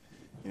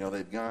You know,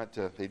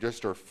 they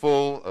just are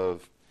full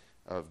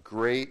of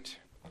great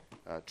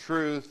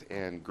truth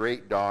and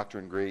great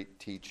doctrine, great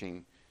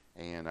teaching.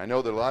 And I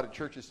know that a lot of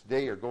churches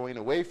today are going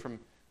away from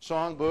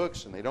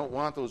songbooks, and they don't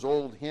want those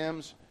old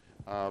hymns.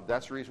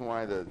 That's the reason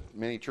why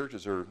many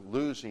churches are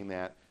losing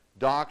that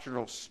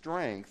doctrinal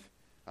strength,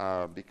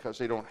 because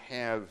they don't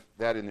have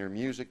that in their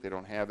music. They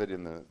don't have it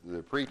in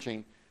the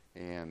preaching.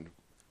 And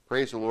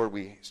praise the Lord,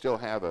 we still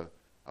have a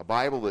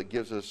Bible that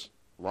gives us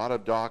a lot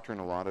of doctrine,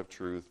 a lot of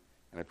truth.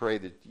 And I pray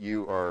that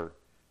you are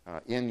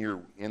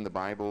in the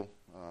Bible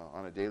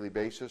on a daily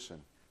basis and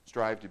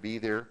strive to be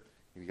there,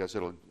 because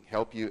it'll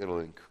help you, it'll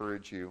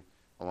encourage you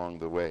along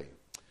the way.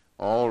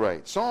 All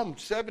right, Psalm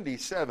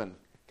 77.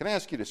 Can I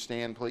ask you to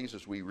stand, please,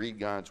 as we read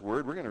God's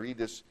Word? We're going to read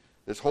this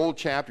whole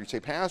chapter. You say,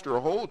 Pastor, a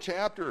whole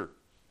chapter.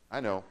 I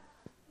know.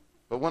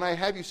 But when I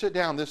have you sit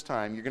down this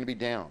time, you're going to be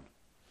down.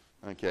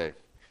 Okay.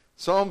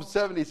 Psalm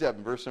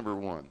 77, verse number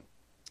 1.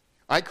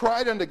 I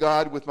cried unto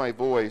God with my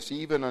voice,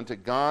 even unto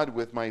God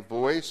with my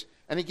voice,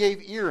 and he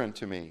gave ear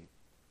unto me.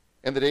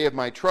 In the day of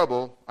my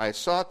trouble I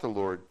sought the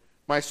Lord.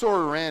 My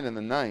soul ran in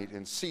the night,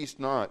 and ceased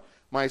not.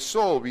 My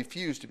soul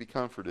refused to be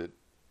comforted.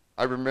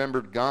 I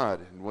remembered God,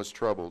 and was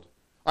troubled.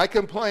 I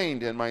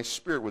complained, and my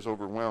spirit was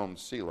overwhelmed.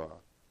 Selah.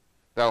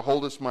 Thou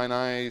holdest mine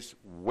eyes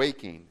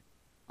waking.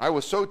 I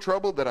was so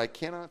troubled that I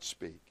cannot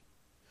speak.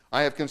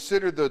 I have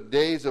considered the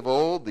days of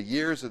old, the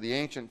years of the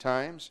ancient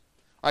times.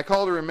 I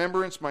call to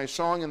remembrance my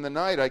song in the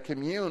night. I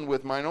commune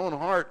with mine own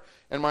heart,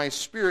 and my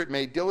spirit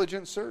made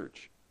diligent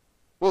search.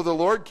 Will the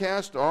Lord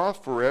cast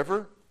off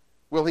forever?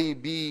 Will he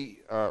be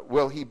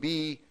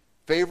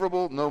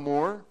favorable no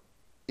more?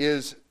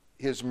 Is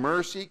his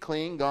mercy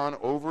clean gone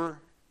over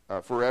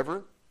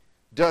forever?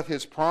 Doth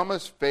his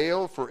promise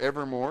fail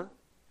forevermore?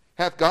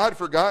 Hath God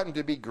forgotten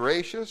to be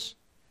gracious?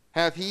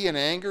 Hath he in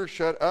anger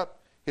shut up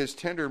his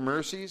tender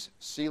mercies?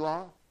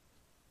 Selah.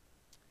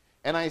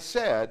 And I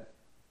said,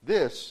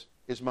 this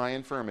is my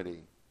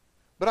infirmity.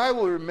 But I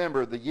will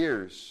remember the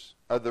years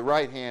of the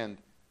right hand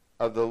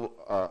of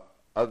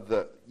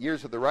the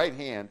years of the right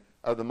hand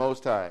of the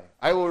Most High.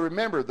 I will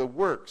remember the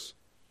works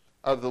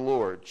of the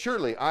Lord.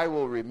 Surely I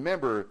will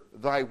remember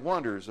thy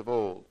wonders of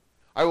old.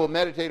 I will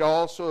meditate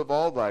also of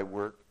all thy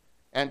work,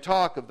 and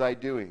talk of thy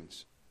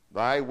doings.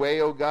 Thy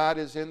way, O God,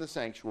 is in the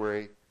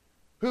sanctuary.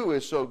 Who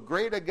is so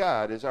great a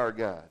God as our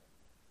God?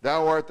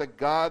 Thou art the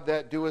God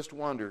that doest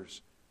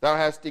wonders. Thou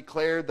hast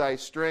declared thy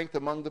strength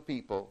among the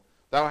people.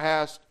 Thou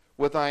hast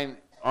with thine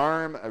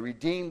arm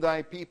redeemed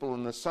thy people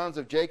and the sons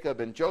of Jacob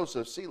and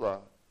Joseph. Selah.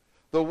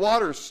 The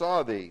waters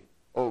saw thee,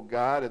 O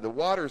God, and the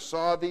waters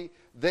saw thee.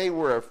 They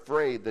were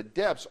afraid. The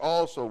depths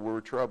also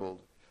were troubled.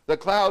 The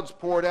clouds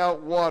poured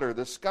out water.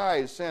 The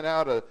skies sent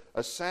out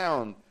a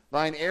sound.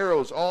 Thine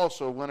arrows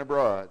also went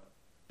abroad.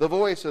 The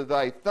voice of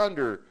thy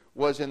thunder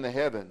was in the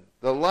heaven.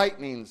 The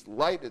lightnings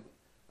lightened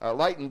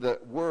the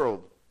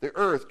world. The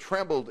earth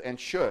trembled and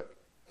shook.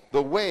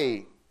 Thy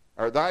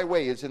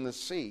way is in the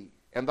sea,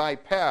 and thy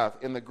path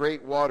in the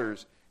great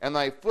waters, and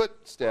thy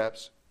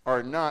footsteps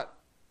are not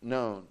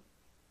known.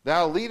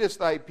 Thou leadest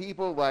thy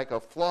people like a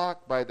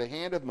flock by the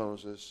hand of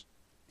Moses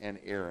and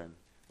Aaron.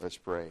 Let's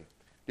pray.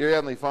 Dear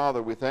Heavenly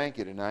Father, we thank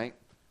you tonight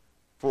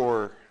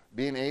for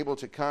being able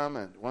to come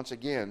and once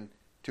again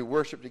to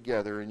worship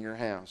together in your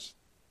house.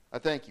 I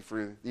thank you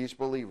for these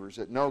believers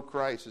that know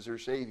Christ as their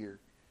Savior,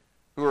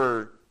 who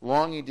are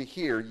longing to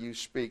hear you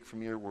speak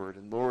from your word.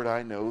 And Lord,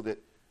 I know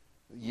that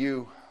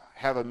you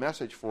have a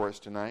message for us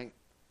tonight.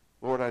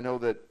 Lord, I know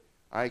that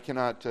I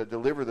cannot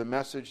deliver the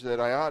message that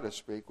I ought to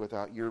speak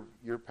without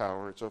your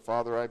power. And so,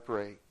 Father, I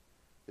pray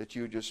that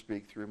you just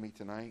speak through me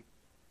tonight.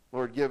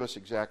 Lord, give us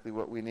exactly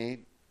what we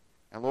need.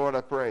 And Lord,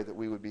 I pray that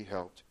we would be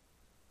helped.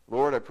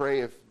 Lord, I pray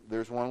if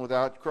there's one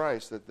without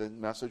Christ, that the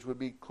message would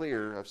be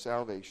clear of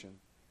salvation,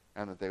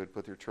 and that they would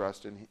put their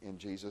trust in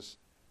Jesus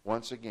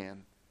once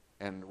again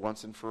and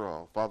once and for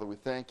all. Father, we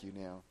thank you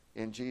now.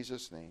 In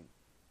Jesus' name,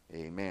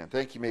 amen.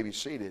 Thank you. You may be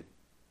seated.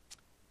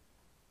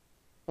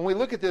 When we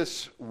look at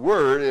this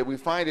word, we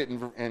find it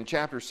in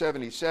chapter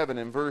 77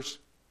 in verse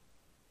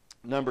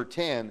number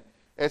 10.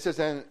 It says,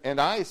 and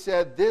I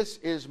said, this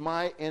is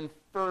my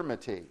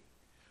infirmity.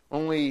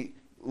 When we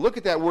look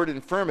at that word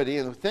infirmity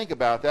and think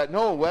about that,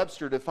 Noah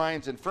Webster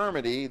defines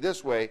infirmity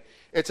this way.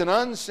 It's an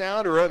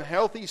unsound or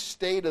unhealthy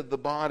state of the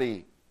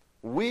body,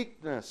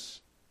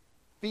 weakness,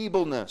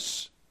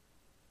 feebleness,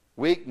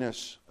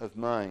 weakness of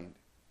mind.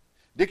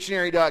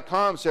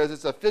 Dictionary.com says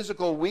it's a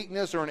physical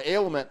weakness or an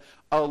ailment,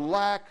 a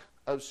lack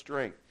of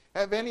strength.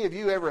 Have any of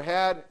you ever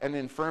had an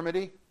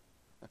infirmity?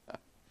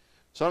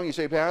 Some of you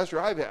say, Pastor,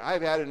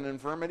 I've had an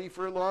infirmity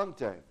for a long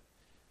time.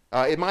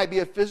 It might be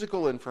a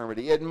physical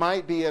infirmity. It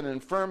might be an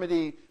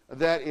infirmity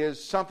that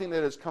is something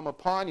that has come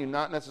upon you,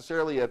 not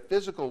necessarily a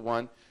physical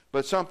one,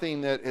 but something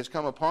that has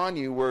come upon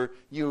you where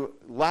you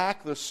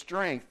lack the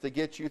strength to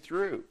get you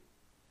through.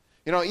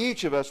 You know,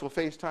 each of us will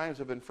face times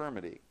of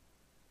infirmity.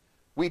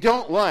 We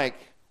don't like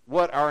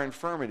what our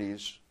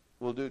infirmities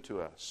will do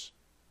to us.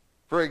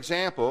 For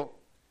example,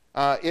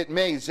 it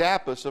may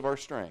zap us of our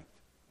strength.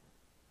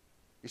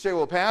 You say,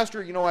 well,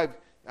 Pastor, you know,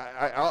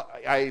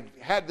 I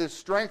had this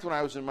strength when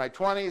I was in my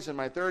 20s and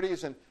my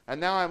 30s,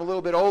 and now I'm a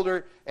little bit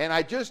older, and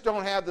I just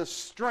don't have the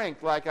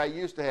strength like I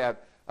used to have.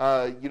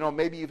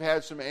 Maybe you've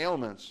had some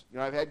ailments.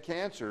 I've had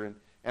cancer,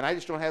 and I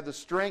just don't have the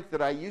strength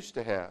that I used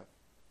to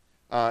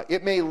have.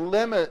 It may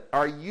limit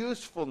our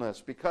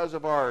usefulness because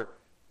of our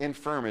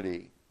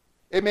infirmity.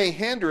 It may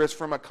hinder us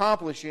from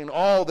accomplishing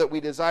all that we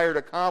desire to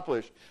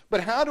accomplish.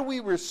 But how do we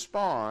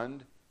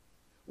respond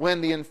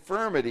when the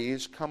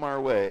infirmities come our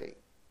way?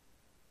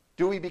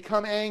 Do we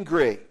become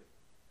angry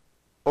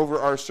over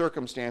our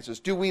circumstances?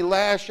 Do we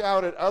lash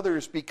out at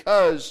others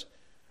because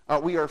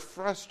we are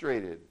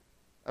frustrated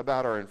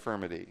about our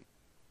infirmity?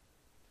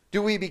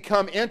 Do we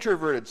become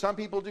introverted? Some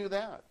people do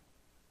that.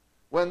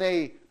 When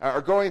they are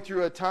going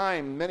through a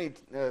time,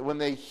 when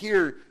they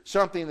hear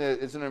something that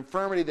is an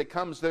infirmity that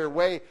comes their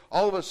way,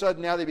 all of a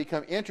sudden now they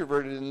become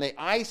introverted and they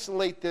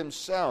isolate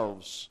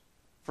themselves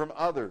from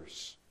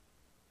others.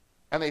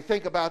 And they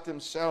think about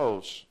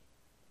themselves.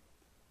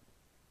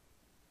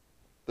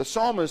 The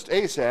psalmist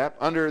Asaph,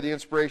 under the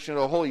inspiration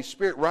of the Holy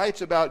Spirit,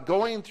 writes about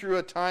going through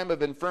a time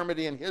of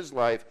infirmity in his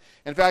life.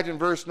 In fact, in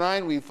verse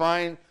 9, we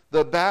find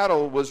the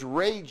battle was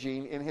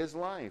raging in his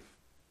life.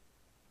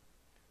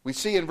 We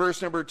see in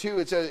verse number 2,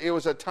 it says, it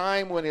was a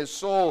time when his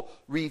soul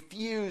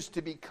refused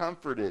to be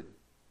comforted.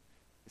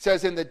 It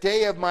says, in the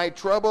day of my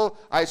trouble,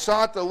 I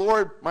sought the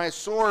Lord. My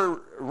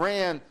sore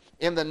ran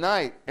in the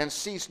night and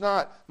ceased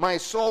not. My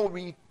soul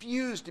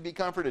refused to be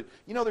comforted.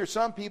 There's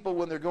some people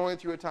when they're going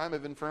through a time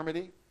of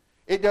infirmity,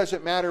 it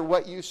doesn't matter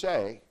what you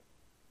say.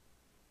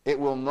 They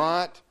will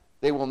not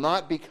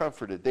be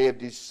comforted. They have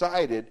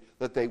decided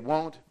that they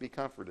won't be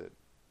comforted.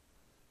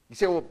 You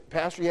say, well,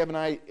 Pastor, you have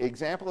an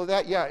example of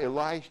that? Yeah,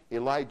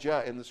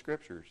 Elijah in the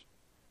Scriptures.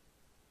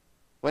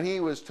 When he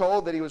was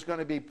told that he was going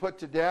to be put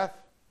to death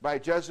by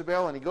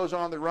Jezebel, and he goes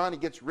on the run, he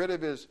gets rid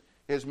of his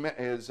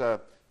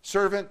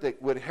servant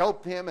that would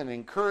help him and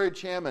encourage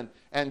him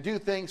and do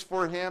things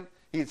for him.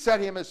 He'd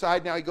set him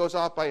aside. Now he goes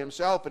off by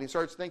himself, and he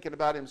starts thinking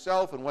about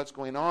himself and what's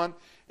going on.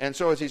 And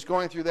so as he's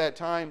going through that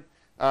time,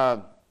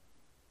 the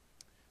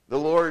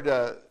Lord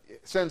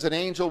sends an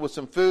angel with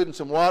some food and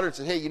some water and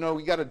says, hey,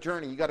 we got a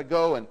journey. You got to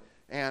go.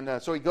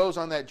 And so he goes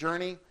on that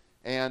journey,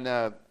 and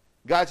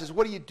God says,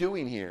 what are you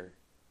doing here?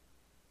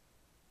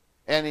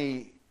 And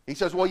he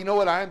says, well, you know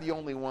what? I'm the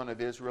only one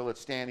of Israel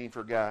that's standing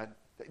for God.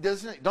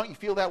 Don't you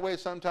feel that way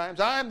sometimes?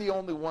 I'm the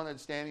only one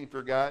that's standing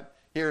for God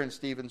here in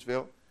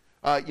Stevensville.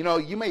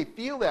 You may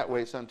feel that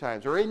way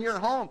sometimes, or in your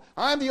home.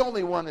 I'm the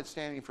only one that's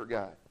standing for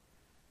God.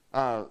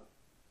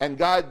 And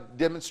God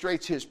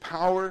demonstrates his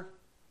power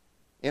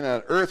in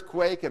an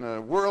earthquake and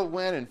a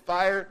whirlwind and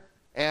fire.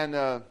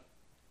 And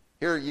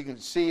here you can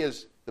see,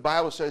 as the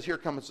Bible says, here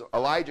comes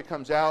Elijah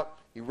comes out.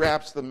 He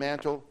wraps the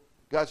mantle.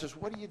 God says,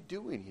 what are you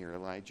doing here,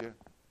 Elijah?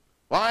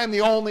 Well, I'm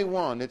the only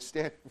one that's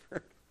standing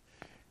for.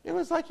 It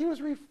was like he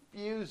was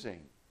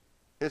refusing.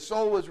 His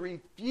soul was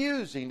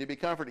refusing to be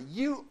comforted.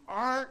 You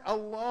aren't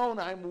alone.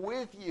 I'm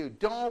with you.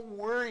 Don't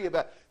worry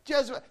about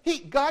Jezebel.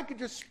 God could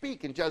just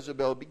speak and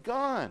Jezebel would be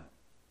gone.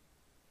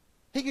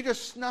 He could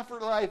just snuff her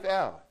life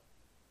out.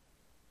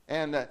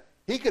 And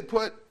he could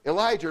put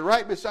Elijah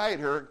right beside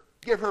her,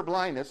 give her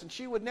blindness, and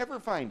she would never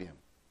find him.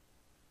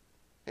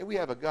 Hey, we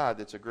have a God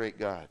that's a great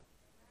God.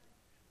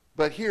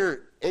 But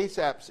here,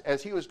 Asaph,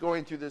 as he was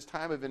going through this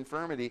time of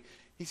infirmity,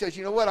 he says,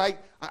 you know what,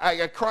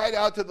 I cried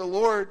out to the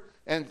Lord,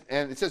 and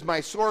it says,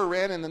 my sore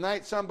ran in the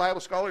night. Some Bible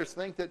scholars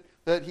think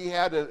that he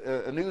had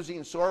an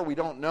oozing sore. We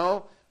don't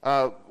know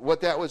what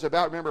that was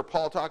about. Remember,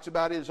 Paul talks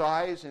about his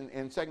eyes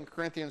in 2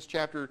 Corinthians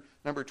chapter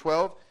number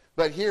 12.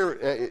 But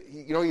here,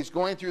 he's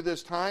going through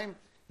this time.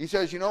 He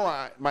says,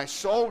 my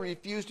soul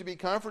refused to be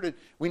comforted.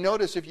 We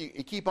notice, if you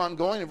keep on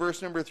going in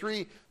verse number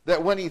 3,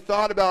 that when he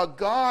thought about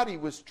God, he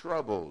was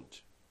troubled.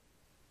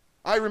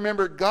 I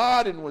remember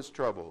God and was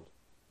troubled.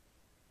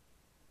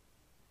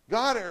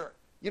 God,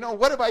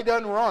 what have I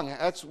done wrong?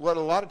 That's what a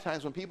lot of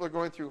times when people are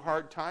going through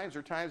hard times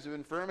or times of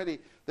infirmity,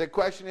 the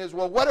question is,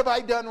 well, what have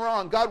I done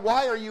wrong? God,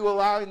 why are you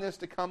allowing this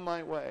to come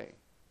my way?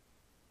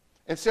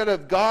 Instead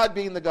of God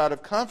being the God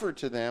of comfort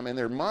to them in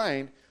their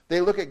mind, they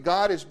look at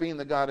God as being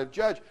the God of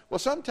judge. Well,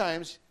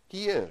 sometimes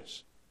he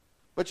is.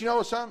 But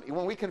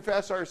when we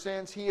confess our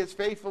sins, he is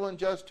faithful and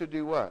just to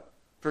do what?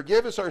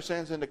 Forgive us our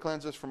sins and to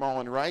cleanse us from all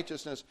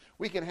unrighteousness.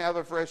 We can have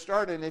a fresh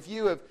start. And if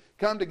you have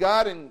come to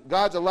God and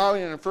God's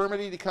allowing an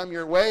infirmity to come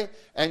your way,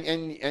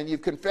 and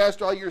you've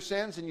confessed all your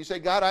sins, and you say,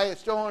 God, I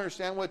still don't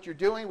understand what you're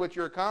doing, what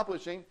you're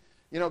accomplishing.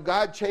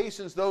 God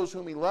chastens those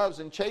whom he loves,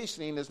 and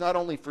chastening is not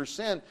only for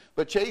sin,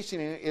 but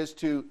chastening is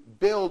to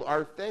build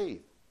our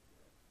faith.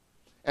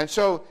 And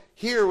so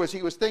here, as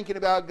he was thinking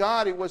about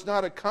God, it was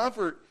not a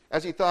comfort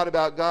as he thought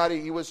about God.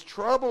 He was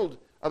troubled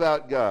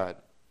about God.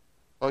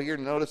 Oh, here,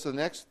 notice the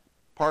next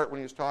part when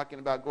he was talking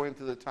about going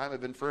through the time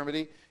of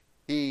infirmity.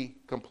 He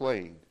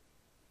complained.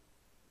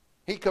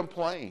 He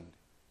complained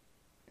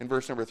in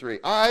verse number 3.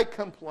 I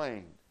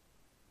complained.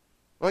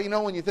 Well,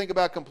 when you think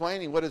about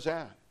complaining, what is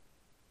that?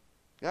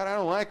 God, I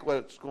don't like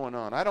what's going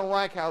on. I don't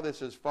like how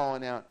this is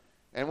falling out.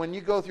 And when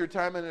you go through a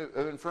time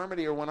of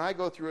infirmity, or when I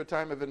go through a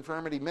time of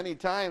infirmity, many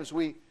times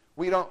we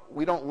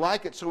don't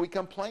like it, so we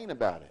complain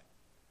about it.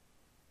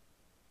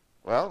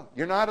 Well,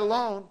 you're not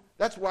alone.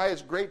 That's why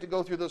it's great to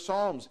go through the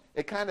Psalms.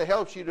 It kind of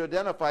helps you to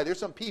identify. There's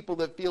some people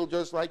that feel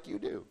just like you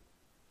do.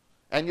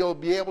 And you'll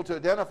be able to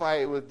identify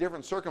it with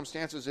different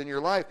circumstances in your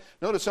life.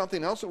 Notice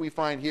something else that we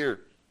find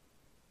here.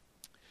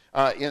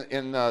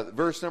 In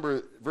verse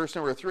number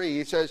 3,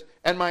 he says,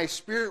 and my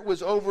spirit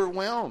was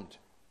overwhelmed.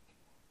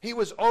 He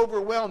was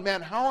overwhelmed.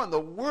 Man, how in the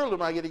world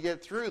am I going to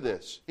get through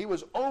this? He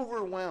was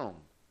overwhelmed.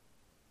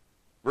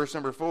 Verse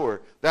number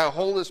 4, thou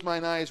holdest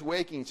mine eyes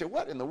waking. You say,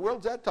 what in the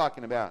world's that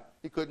talking about?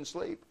 He couldn't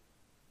sleep.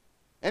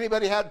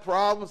 Anybody had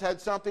problems, had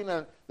something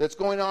that's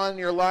going on in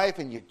your life,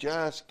 and you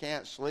just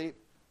can't sleep?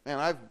 Man,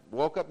 I've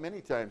woke up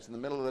many times in the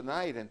middle of the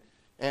night,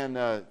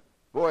 and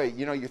boy,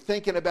 you know, you're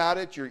thinking about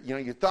it.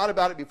 You thought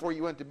about it before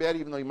you went to bed,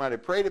 even though you might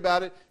have prayed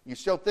about it. You're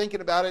still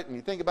thinking about it, and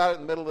you think about it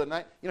in the middle of the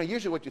night. You know,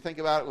 usually what you think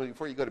about it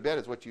before you go to bed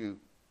is what you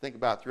think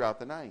about throughout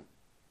the night.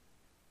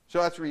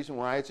 So that's the reason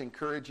why it's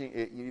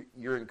encouraging.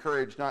 You're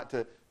encouraged not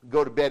to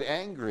go to bed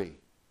angry,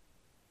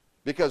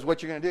 because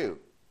what you're going to do,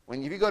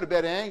 if you go to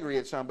bed angry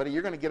at somebody,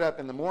 you're going to get up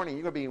in the morning.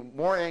 You're going to be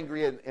more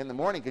angry in the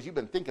morning because you've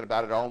been thinking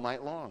about it all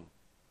night long.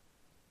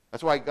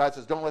 That's why God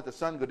says, don't let the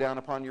sun go down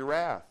upon your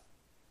wrath.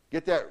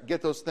 Get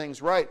those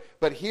things right.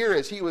 But here,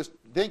 as he was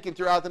thinking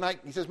throughout the night,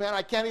 he says, man,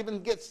 I can't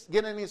even get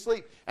any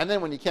sleep. And then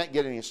when you can't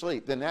get any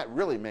sleep, then that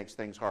really makes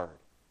things hard.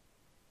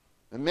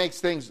 It makes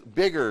things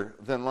bigger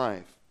than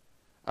life.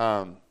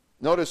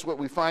 Notice what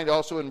we find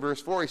also in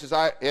verse 4. He says,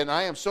 I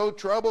am so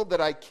troubled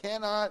that I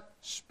cannot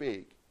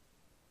speak.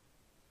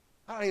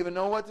 I don't even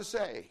know what to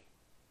say.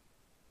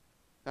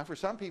 Now, for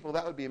some people,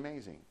 that would be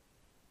amazing.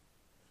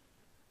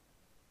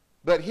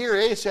 But here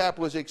Asaph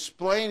was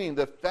explaining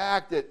the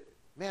fact that,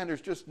 man,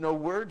 there's just no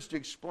words to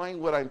explain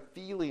what I'm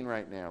feeling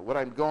right now, what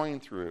I'm going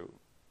through.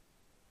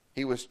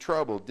 He was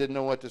troubled, didn't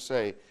know what to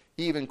say.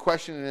 He even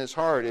questioned in his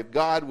heart if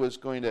God was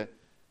going to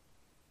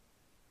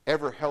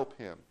ever help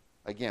him.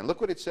 Again,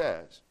 look what it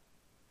says.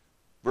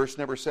 Verse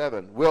number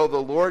 7. Will the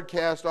Lord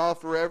cast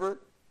off forever?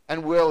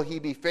 And will he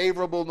be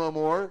favorable no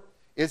more?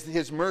 Is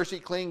his mercy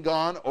clean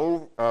gone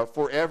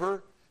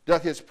forever?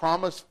 Doth his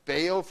promise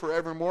fail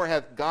forevermore?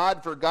 Hath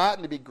God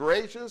forgotten to be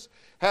gracious?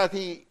 Hath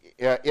he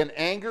in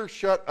anger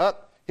shut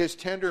up his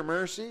tender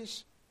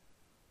mercies?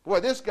 Boy,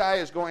 this guy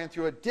is going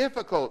through a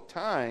difficult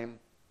time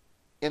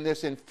in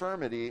this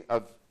infirmity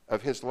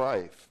of his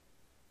life.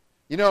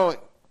 You know,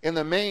 in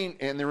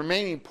the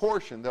remaining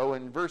portion, though,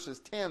 in verses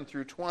 10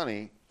 through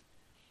 20,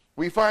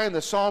 we find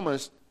the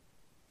psalmist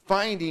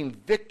finding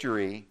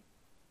victory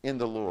in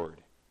the Lord.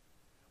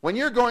 When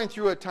you're going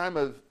through a time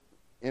of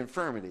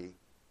infirmity,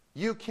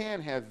 you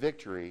can have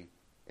victory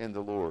in the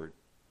Lord.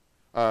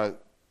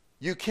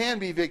 You can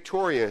be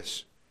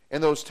victorious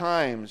in those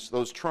times,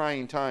 those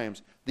trying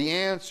times. The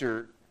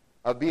answer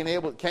of being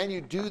able, can you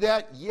do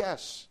that?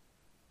 Yes.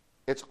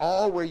 It's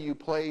all where you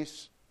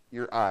place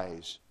your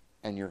eyes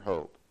and your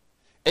hope.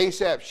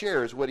 Asaph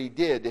shares what he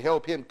did to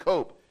help him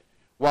cope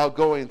while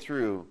going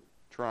through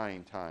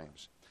trying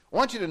times. I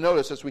want you to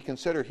notice as we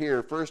consider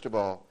here, first of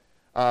all,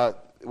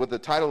 with the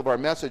title of our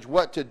message,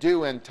 what to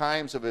do in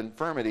times of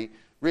infirmity.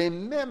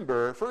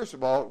 Remember, first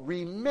of all,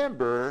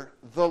 remember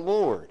the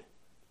Lord.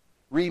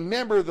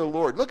 Remember the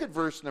Lord. Look at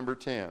verse number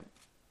 10.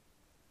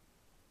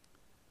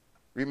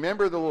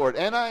 Remember the Lord.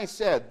 And I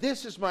said,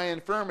 this is my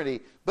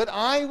infirmity, but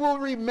I will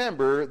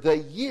remember the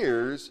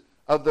years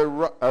of the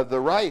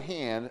right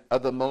hand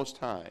of the Most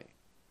High.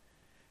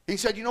 He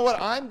said, you know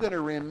what? I'm going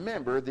to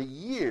remember the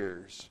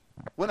years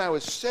when I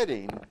was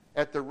sitting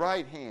at the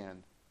right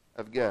hand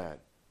of God,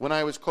 when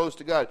I was close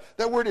to God.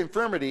 That word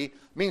infirmity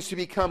means to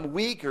become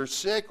weak or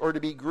sick or to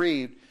be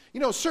grieved. You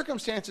know,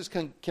 circumstances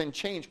can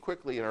change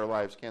quickly in our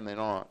lives, can they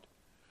not?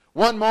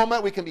 One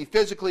moment we can be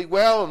physically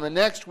well, and the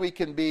next we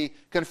can be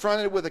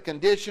confronted with a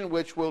condition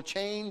which will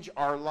change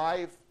our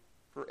life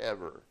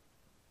forever.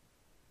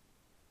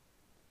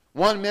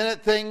 One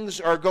minute things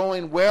are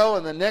going well,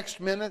 and the next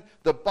minute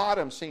the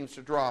bottom seems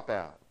to drop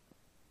out,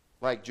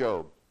 like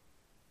Job.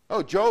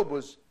 Oh,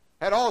 Job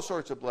had all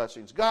sorts of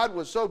blessings. God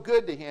was so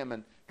good to him,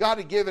 and God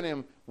had given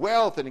him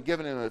wealth and had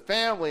given him a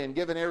family and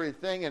given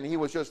everything, and he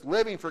was just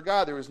living for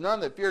God. There was none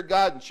that feared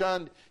God and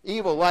shunned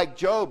evil like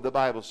Job, the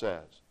Bible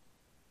says.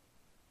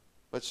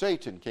 But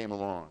Satan came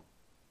along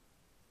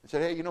and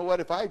said, hey, you know what?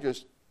 If I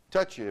just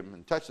touch him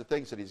and touch the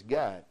things that he's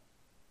got,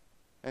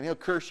 and he'll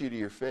curse you to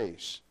your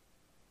face.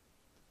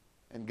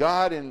 And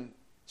God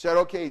said,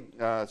 okay,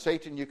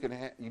 Satan,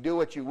 you do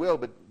what you will,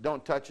 but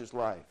don't touch his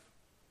life.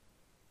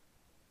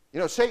 You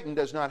know, Satan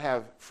does not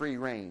have free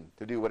rein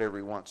to do whatever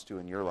he wants to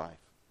in your life.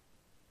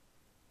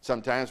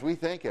 Sometimes we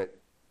think it.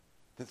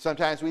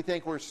 Sometimes we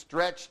think we're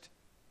stretched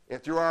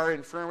through our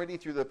infirmity,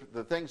 through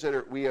the things that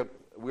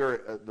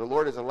the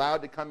Lord has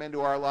allowed to come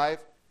into our life,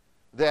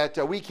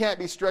 that we can't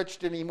be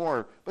stretched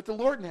anymore. But the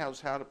Lord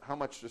knows how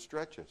much to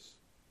stretch us.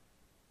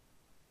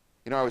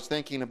 You know, I was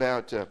thinking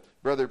about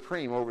Brother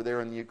Preem over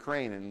there in the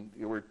Ukraine, and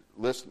we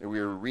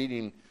were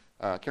reading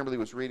Kimberly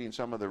was reading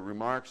some of the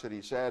remarks that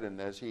he said, and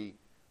as he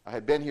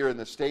had been here in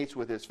the States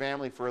with his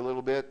family for a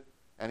little bit,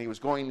 and he was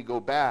going to go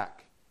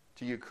back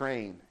to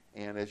Ukraine.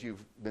 And as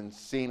you've been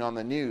seeing on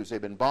the news,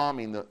 they've been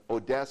bombing the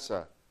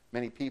Odessa.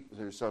 Many people,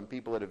 there's some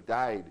people that have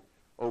died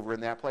over in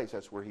that place.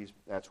 That's where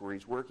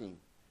he's working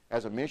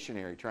as a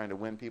missionary, trying to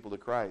win people to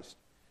Christ.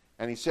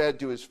 And he said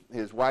to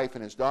his wife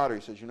and his daughter,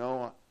 he says, you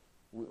know,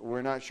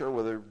 we're not sure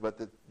whether, but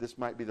this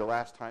might be the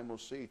last time we'll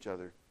see each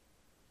other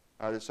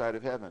this side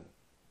of heaven.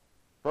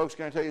 Folks,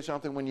 can I tell you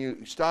something? When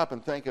you stop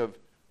and think of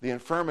the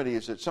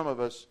infirmities that some of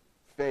us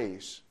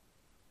face,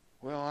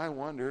 well, I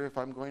wonder if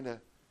I'm going to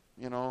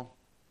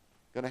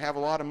have a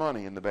lot of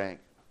money in the bank.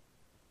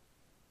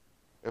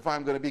 If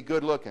I'm going to be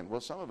good looking. Well,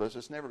 some of us,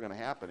 it's never going to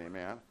happen,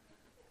 amen.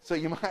 So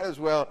you might as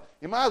well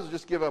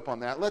just give up on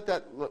that. Let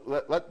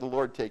the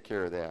Lord take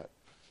care of that.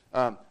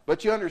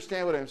 But you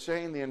understand what I'm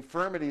saying? The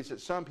infirmities that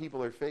some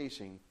people are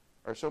facing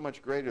are so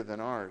much greater than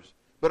ours.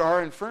 But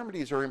our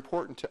infirmities are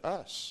important to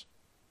us.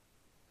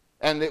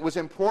 And it was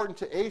important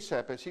to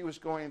Asaph as he was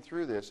going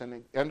through this.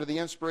 And under the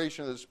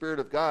inspiration of the Spirit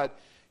of God,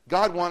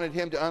 God wanted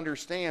him to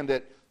understand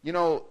that,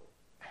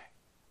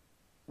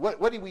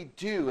 what do we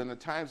do in the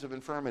times of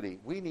infirmity?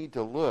 We need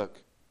to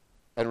look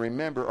and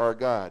remember our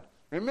God.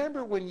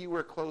 Remember when you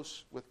were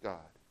close with God.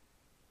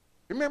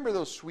 Remember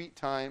those sweet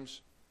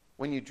times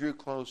when you drew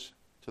close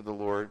to the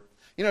Lord.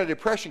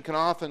 Depression can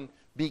often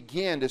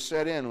begin to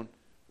set in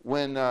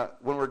when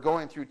we're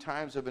going through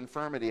times of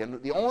infirmity.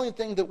 And the only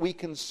thing that we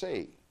can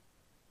see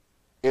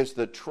is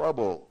the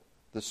trouble,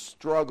 the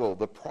struggle,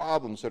 the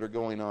problems that are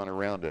going on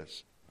around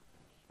us.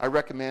 I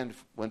recommend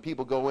when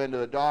people go into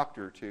the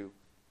doctor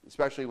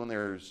especially when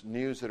there's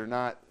news that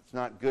it's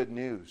not good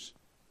news,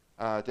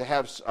 to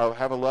have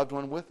a loved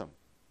one with them.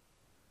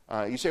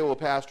 You say, well,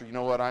 Pastor, you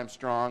know what? I'm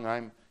strong.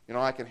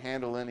 I can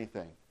handle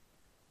anything.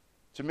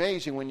 It's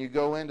amazing when you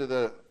go into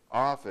the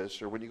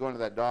office or when you go into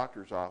that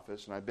doctor's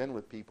office, and I've been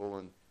with people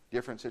in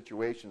different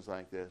situations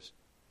like this,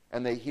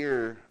 and they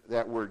hear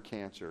that word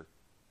cancer.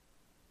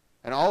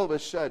 And all of a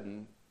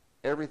sudden,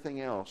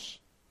 everything else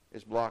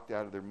is blocked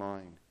out of their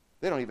mind.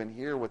 They don't even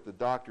hear what the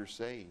doctor's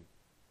saying.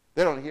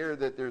 They don't hear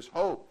that there's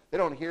hope. They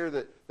don't hear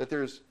that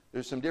there's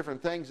some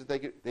different things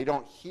that they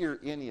don't hear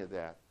any of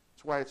that.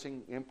 That's why it's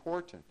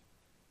important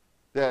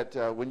that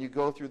when you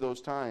go through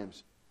those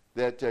times,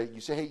 that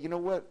you say, hey, you know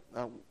what?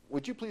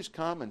 Would you please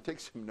come and take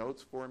some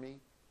notes for me?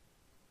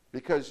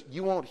 Because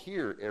you won't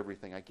hear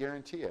everything, I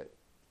guarantee it.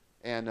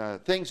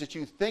 And things that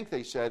you think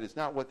they said is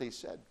not what they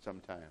said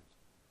sometimes.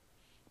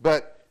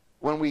 But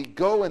when we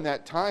go in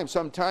that time,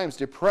 sometimes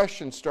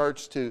depression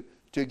starts to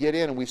get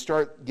in, and we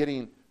start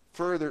getting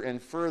further and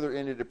further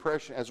into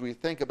depression as we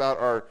think about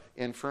our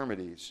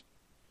infirmities.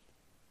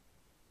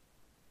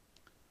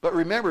 But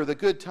remember the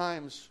good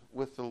times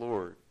with the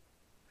Lord.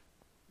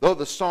 Though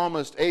the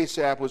psalmist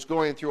Asaph was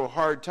going through a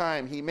hard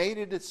time, he made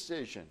a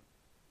decision.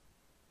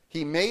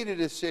 He made a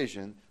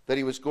decision that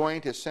he was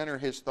going to center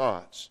his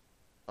thoughts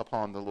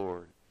upon the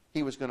Lord.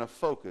 He was going to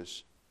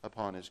focus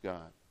upon his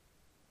God.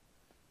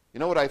 You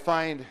know what I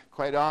find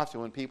quite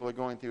often when people are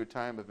going through a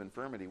time of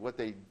infirmity? What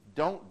they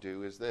don't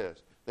do is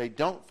this. They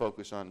don't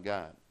focus on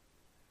God.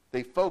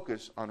 They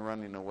focus on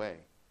running away.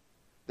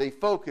 They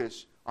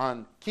focus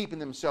on keeping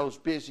themselves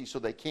busy so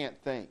they can't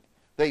think.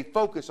 They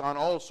focus on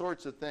all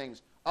sorts of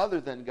things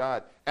other than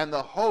God. And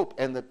the hope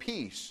and the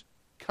peace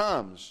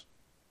comes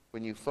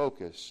when you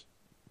focus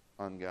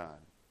on God.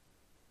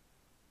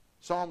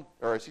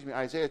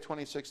 Isaiah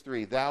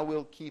 26:3, thou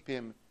wilt keep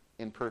him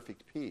in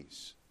perfect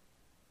peace,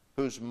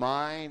 whose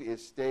mind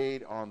is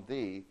stayed on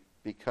thee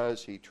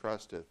because he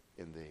trusteth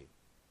in thee.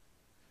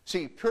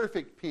 See,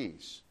 perfect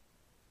peace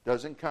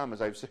doesn't come,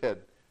 as I've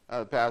said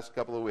the past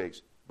couple of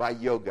weeks, by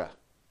yoga.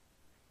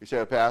 You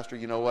say, Pastor,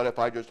 you know what, if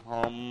I just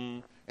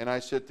hum and I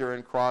sit there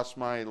and cross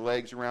my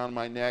legs around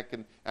my neck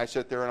and I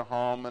sit there and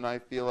hum and I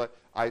feel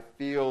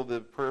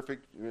the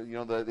perfect,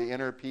 the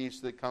inner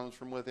peace that comes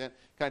from within.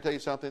 Can I tell you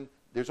something?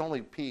 There's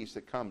only peace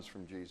that comes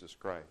from Jesus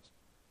Christ.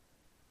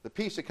 The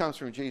peace that comes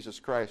from Jesus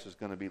Christ is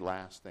going to be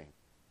lasting.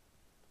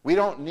 We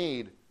don't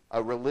need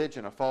a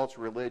religion, a false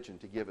religion,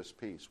 to give us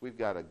peace. We've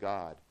got a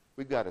God.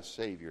 We've got a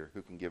Savior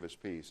who can give us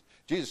peace.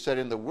 Jesus said,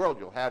 in the world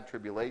you'll have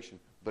tribulation,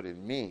 but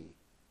in me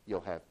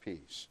you'll have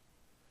peace.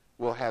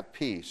 We'll have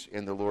peace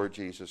in the Lord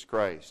Jesus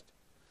Christ.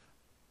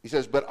 He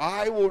says, but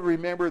I will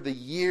remember the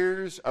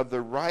years of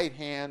the right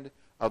hand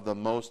of the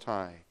Most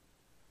High.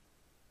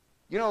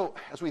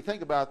 As we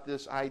think about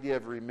this idea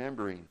of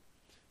remembering,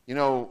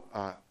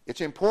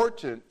 it's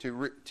important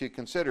to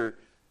consider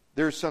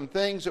there's some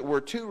things that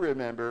we're to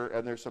remember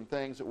and there's some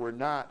things that we're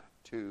not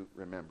to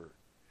remember.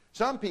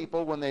 Some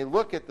people, when they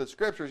look at the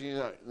Scriptures,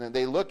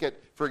 they look at,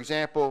 for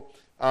example,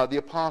 the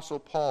Apostle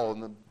Paul,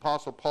 and the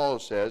Apostle Paul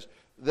says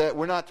that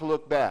we're not to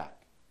look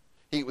back.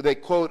 They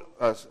quote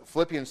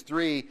Philippians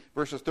 3,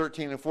 verses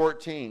 13 and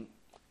 14.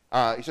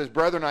 He says,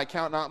 brethren, I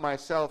count not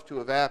myself to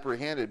have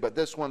apprehended, but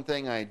this one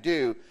thing I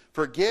do,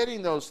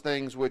 forgetting those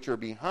things which are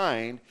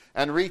behind,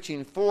 and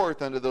reaching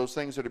forth unto those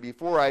things that are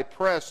before, I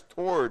press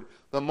toward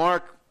the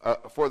mark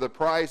for the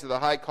prize of the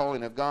high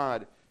calling of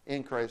God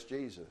in Christ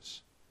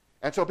Jesus.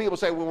 And so people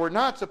say, well, we're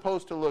not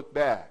supposed to look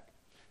back.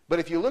 But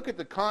if you look at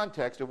the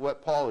context of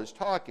what Paul is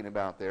talking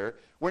about there,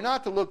 we're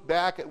not to look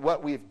back at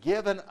what we've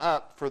given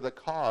up for the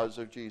cause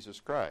of Jesus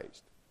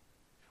Christ.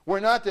 We're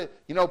not to,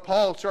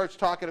 Paul starts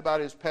talking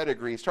about his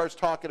pedigree. He starts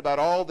talking about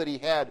all that he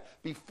had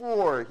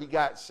before he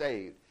got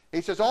saved.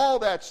 He says all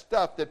that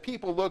stuff that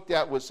people looked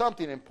at was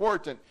something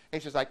important. He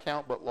says, I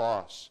count but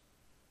loss.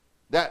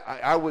 That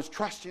I was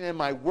trusting in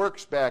my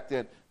works back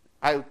then.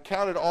 I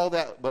counted all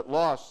that but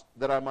loss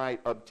that I might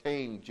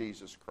obtain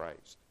Jesus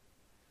Christ.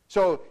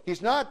 So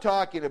he's not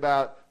talking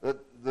about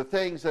the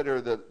things that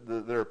are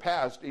that are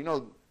past.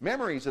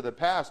 Memories of the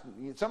past.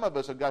 Some of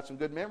us have got some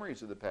good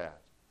memories of the past.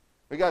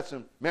 We've got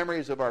some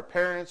memories of our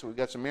parents. We've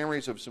got some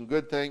memories of some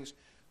good things.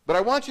 But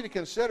I want you to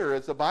consider,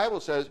 as the Bible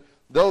says,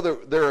 though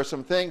there are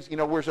some things,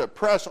 we're to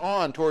press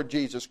on toward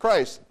Jesus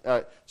Christ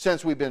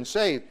since we've been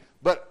saved.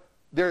 But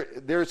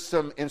there's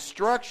some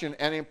instruction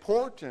and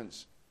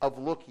importance of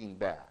looking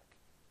back.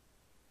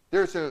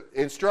 There's an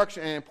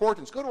instruction and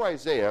importance. Go to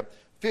Isaiah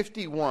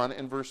 51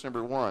 and verse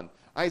number 1.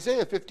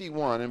 Isaiah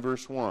 51 and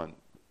verse 1.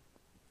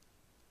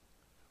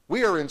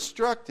 We are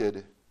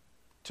instructed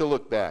to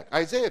look back.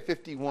 Isaiah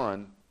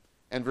 51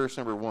 and verse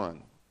number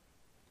 1.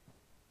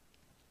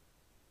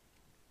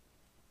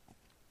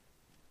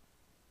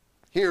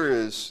 Here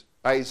is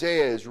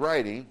Isaiah is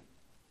writing.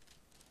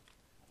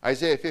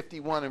 Isaiah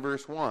 51 and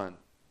verse 1.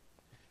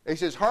 He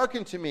says,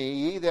 Hearken to me,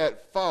 ye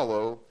that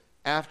follow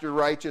after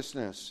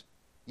righteousness,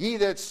 ye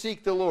that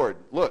seek the Lord.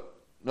 Look,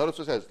 notice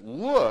what it says.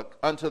 Look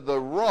unto the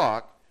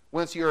rock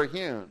whence ye are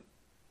hewn,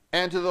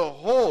 and to the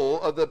hole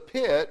of the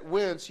pit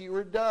whence ye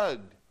were dug,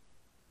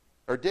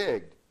 or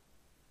digged.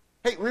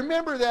 Hey,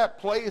 remember that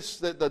place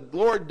that the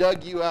Lord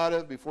dug you out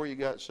of before you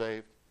got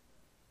saved?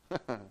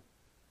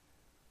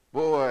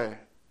 Boy,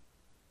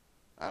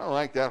 I don't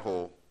like that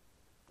hole.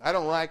 I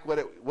don't like what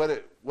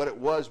it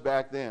was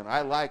back then.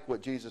 I like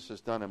what Jesus has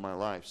done in my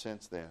life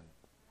since then.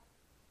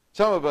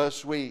 Some of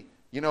us, we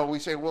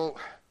say, well,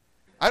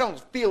 I don't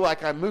feel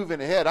like I'm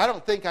moving ahead. I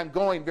don't think I'm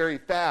going very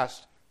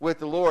fast with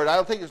the Lord. I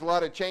don't think there's a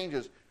lot of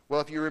changes. Well,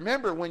 if you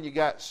remember when you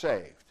got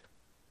saved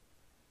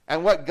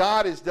and what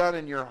God has done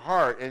in your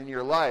heart and in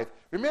your life,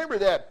 remember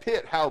that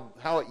pit, how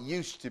it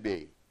used to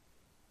be.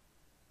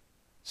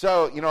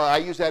 So, I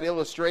use that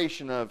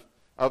illustration of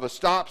a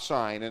stop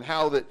sign and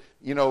how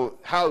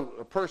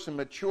a person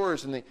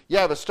matures, and you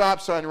have a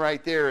stop sign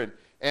right there,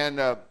 and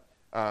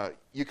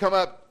you come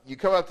up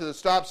to the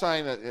stop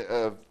sign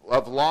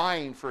of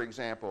lying, for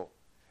example.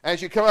 As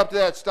you come up to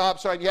that stop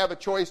sign, you have a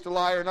choice to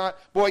lie or not.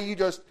 Boy, you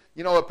just,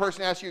 a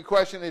person asks you a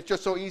question, it's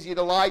just so easy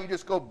to lie, you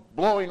just go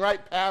blowing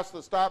right past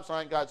the stop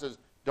sign. God says,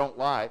 don't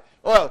lie.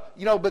 Well,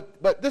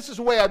 but this is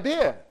the way I've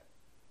been.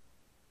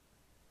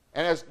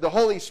 And as the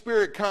Holy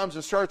Spirit comes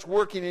and starts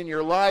working in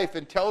your life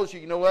and tells you,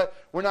 you know what,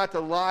 we're not to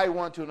lie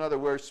one to another.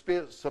 We're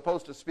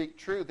supposed to speak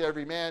truth,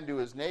 every man to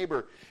his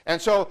neighbor.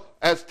 And so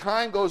as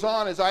time goes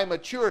on, as I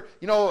mature,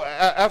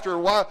 after a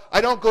while,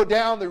 I don't go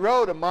down the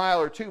road a mile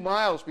or 2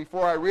 miles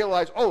before I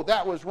realize, oh,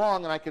 that was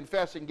wrong, and I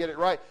confess and get it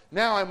right.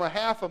 Now I'm a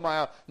half a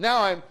mile.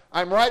 Now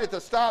I'm right at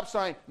the stop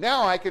sign.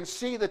 Now I can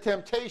see the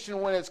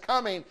temptation when it's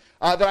coming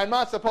that I'm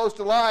not supposed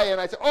to lie. And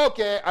I say,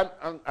 okay,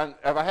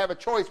 if I have a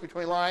choice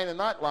between lying and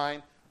not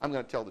lying, I'm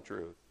going to tell the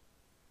truth.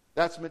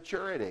 That's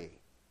maturity.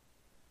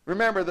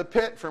 Remember the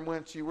pit from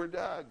whence you were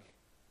dug.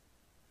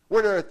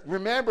 We're to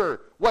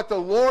remember what the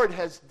Lord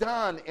has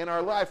done in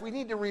our life. We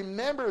need to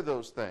remember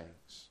those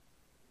things.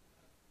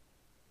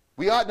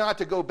 We ought not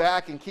to go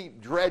back and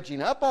keep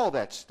dredging up all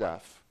that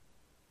stuff.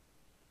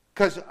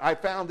 Because I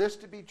found this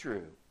to be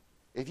true.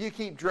 If you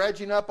keep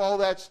dredging up all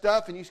that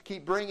stuff and you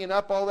keep bringing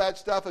up all that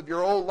stuff of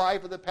your old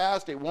life of the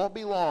past, it won't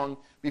be long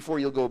before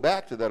you'll go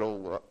back to that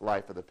old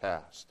life of the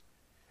past.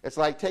 It's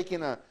like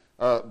taking a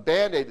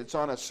Band-Aid that's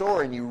on a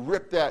sore and you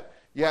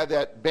have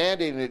that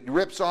Band-Aid and it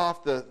rips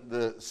off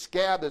the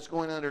scab that's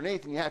going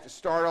underneath and you have to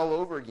start all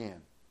over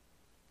again.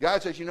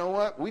 God says, you know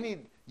what? We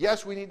need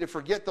to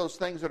forget those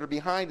things that are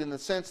behind in the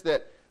sense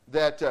that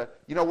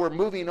we're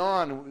moving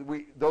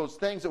on. Those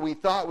things that we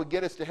thought would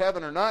get us to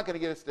heaven are not going to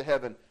get us to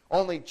heaven.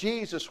 Only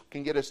Jesus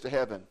can get us to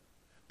heaven.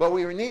 But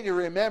we need to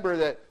remember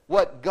that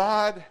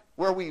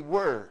where we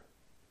were,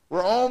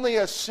 we're only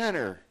a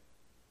sinner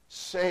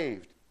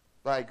saved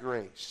by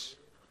grace.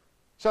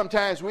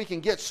 Sometimes we can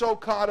get so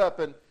caught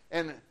up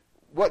in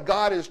what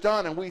God has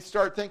done, and we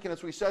start thinking,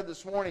 as we said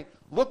this morning,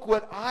 look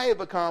what I have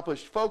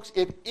accomplished. Folks,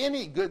 if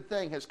any good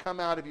thing has come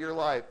out of your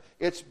life,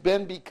 it's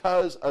been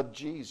because of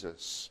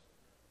Jesus.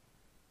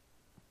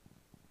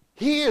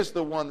 He is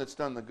the one that's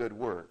done the good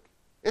work.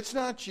 It's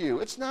not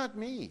you. It's not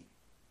me.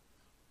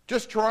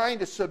 Just trying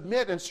to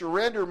submit and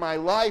surrender my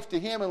life to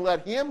Him and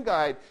let Him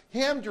guide,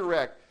 Him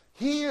direct.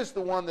 He is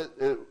the one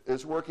that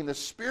is working. The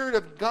Spirit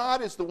of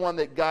God is the one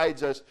that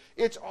guides us.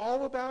 It's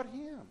all about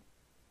Him.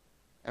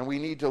 And we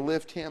need to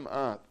lift Him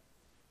up.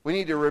 We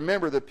need to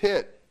remember the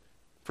pit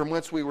from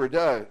whence we were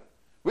dug.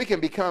 We can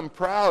become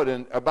proud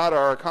about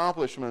our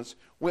accomplishments.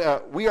 We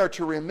are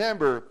to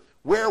remember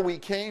where we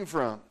came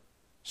from.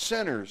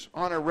 Sinners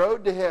on a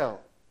road to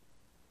hell.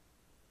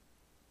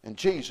 And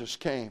Jesus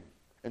came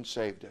and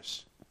saved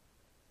us.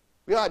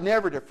 We ought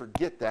never to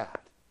forget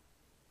that.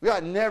 We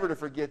ought never to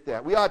forget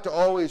that. We ought to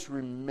always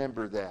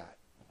remember that.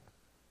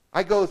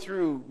 I go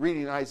through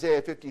reading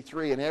Isaiah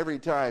 53, and every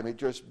time it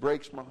just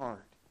breaks my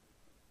heart.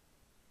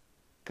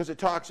 Because it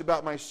talks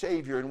about my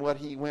Savior and what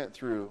he went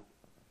through.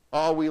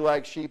 All we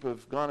like sheep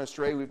have gone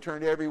astray. We've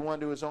turned everyone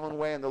to his own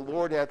way, and the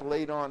Lord hath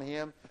laid on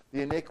him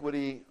the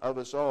iniquity of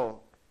us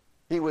all.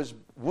 He was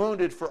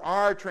wounded for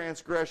our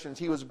transgressions.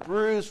 He was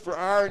bruised for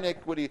our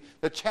iniquity.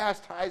 The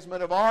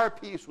chastisement of our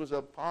peace was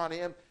upon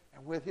him,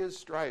 and with his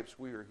stripes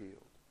we are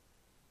healed.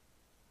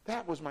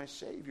 That was my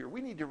Savior.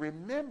 We need to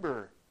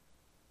remember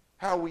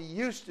how we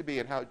used to be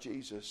and how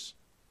Jesus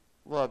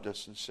loved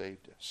us and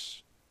saved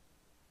us.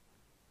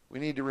 We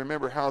need to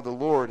remember how the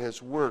Lord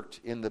has worked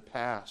in the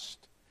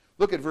past.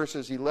 Look at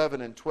verses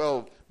 11 and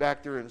 12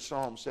 back there in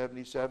Psalm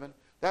 77.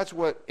 That's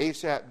what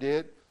Asaph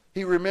did.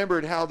 He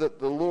remembered how that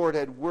the Lord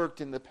had worked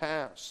in the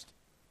past.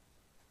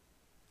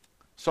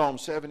 Psalm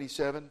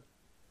 77,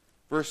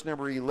 verse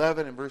number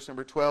 11 and verse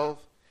number 12.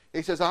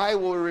 He says, I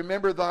will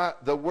remember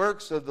the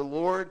works of the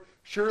Lord.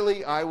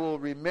 Surely I will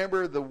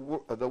remember the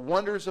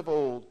wonders of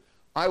old.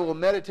 I will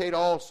meditate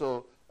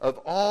also of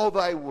all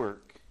thy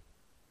work.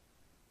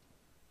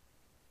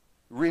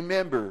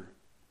 Remember.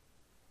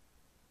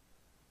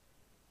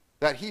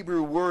 That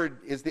Hebrew word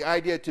is the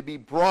idea to be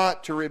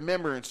brought to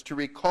remembrance, to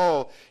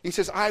recall. He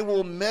says, I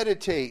will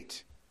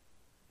meditate.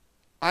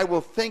 I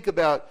will think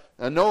about.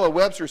 Noah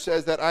Webster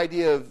says that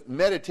idea of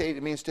meditate,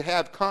 it means to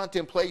have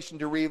contemplation,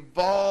 to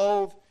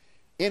revolve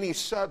any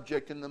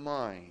subject in the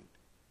mind.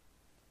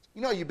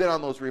 You know, you've been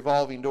on those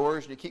revolving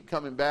doors, and you keep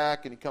coming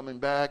back, and you're coming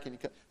back, and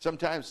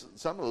sometimes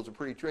some of those are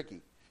pretty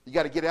tricky. You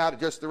got to get out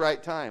at just the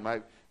right time.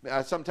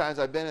 Sometimes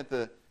I've been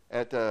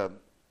at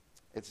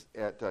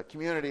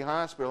Community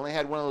Hospital, and they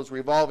had one of those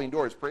revolving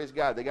doors. Praise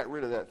God, they got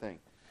rid of that thing.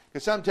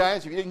 Because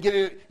sometimes if you didn't get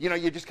it,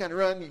 you just kind of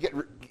run,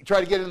 try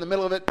to get in the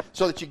middle of it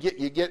so that you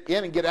get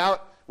in and get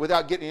out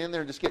without getting in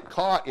there and just get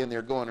caught in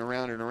there going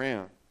around and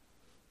around.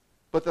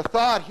 But the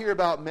thought here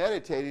about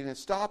meditating is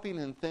stopping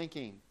and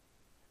thinking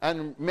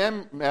and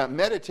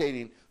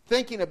meditating,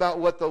 thinking about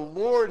what the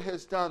Lord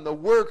has done, the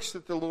works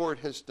that the Lord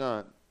has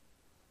done.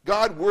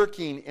 God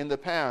working in the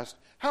past.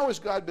 How has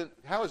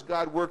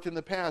God worked in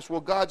the past?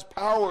 Well, God's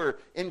power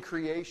in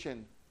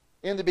creation.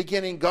 In the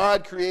beginning,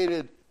 God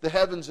created the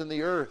heavens and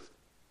the earth.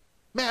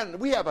 Man,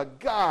 we have a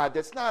God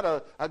that's not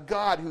a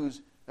God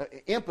who's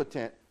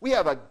impotent. We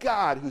have a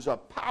God who's a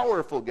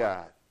powerful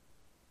God.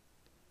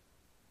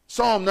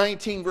 Psalm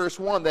 19, verse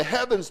 1, the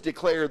heavens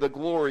declare the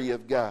glory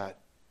of God,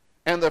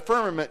 and the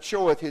firmament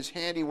showeth his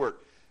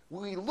handiwork.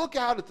 We look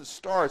out at the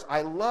stars.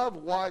 I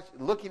love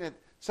looking at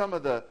some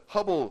of the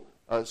Hubble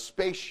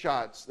space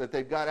shots that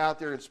they've got out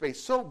there in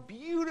space. So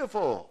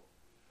beautiful.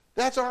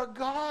 That's our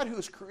God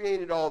who's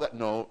created all that.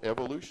 No,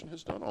 evolution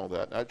has done all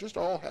that. That just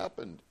all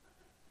happened.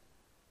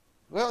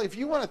 Well, if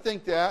you want to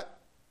think that,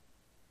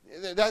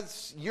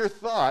 that's your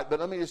thought, but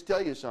let me just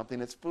tell you something.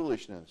 It's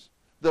foolishness.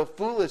 The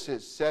foolish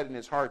has said in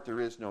his heart,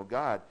 there is no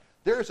God.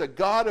 There is a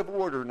God of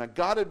order and a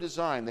God of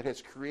design that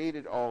has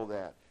created all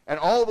that. And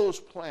all those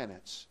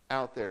planets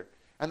out there.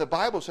 And the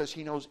Bible says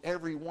he knows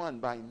every one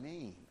by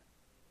name.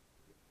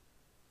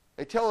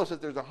 They tell us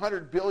that there's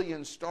 100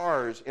 billion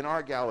stars in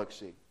our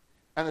galaxy.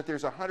 And that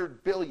there's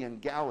 100 billion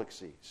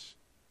galaxies.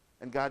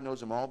 And God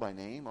knows them all by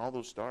name, all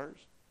those stars.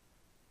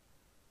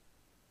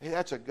 Hey,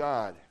 that's a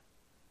God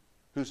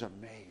who's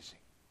amazing.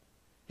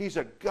 He's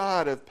a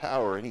God of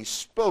power, and he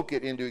spoke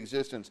it into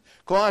existence.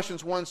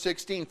 Colossians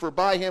 1:16, for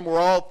by him were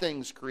all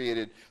things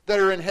created, that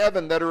are in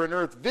heaven, that are in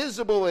earth,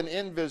 visible and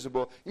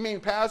invisible. You mean,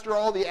 Pastor,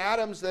 all the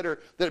atoms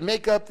that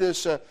make up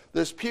this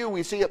pew,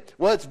 we see it,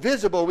 well, it's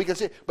visible, we can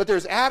see it, but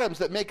there's atoms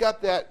that make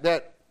up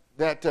that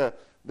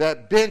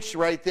bench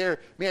right there.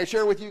 May I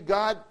share with you,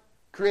 God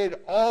created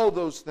all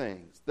those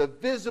things, the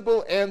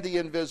visible and the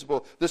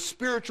invisible, the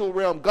spiritual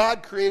realm.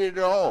 God created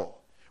it all.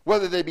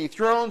 Whether they be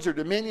thrones or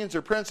dominions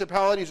or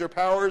principalities or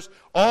powers,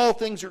 all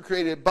things are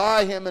created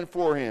by him and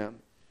for him.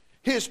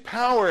 His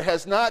power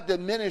has not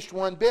diminished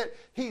one bit.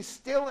 He's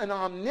still an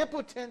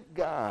omnipotent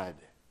God.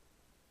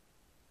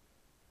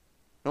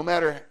 No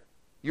matter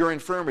your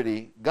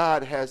infirmity,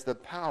 God has the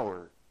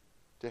power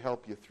to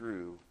help you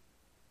through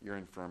your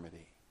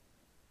infirmity.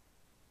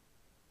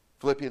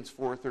 Philippians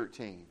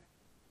 4:13,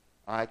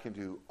 I can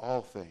do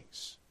all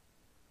things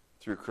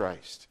through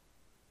Christ,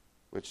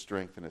 which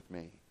strengtheneth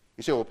me.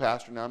 You say, well,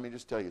 Pastor, now let me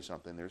just tell you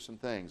something. There's some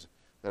things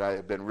that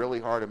have been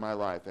really hard in my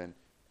life. And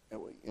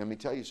let me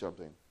tell you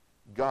something.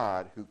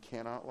 God, who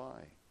cannot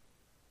lie.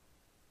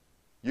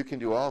 You can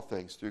do all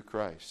things through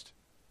Christ,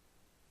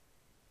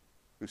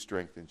 who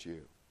strengthens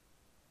you.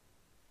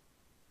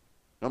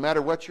 No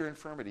matter what your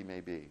infirmity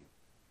may be,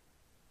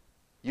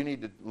 you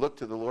need to look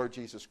to the Lord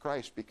Jesus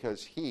Christ,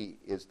 because he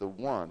is the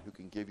one who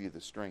can give you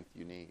the strength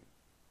you need.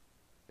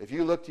 If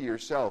you look to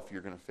yourself,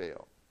 you're going to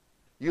fail.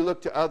 You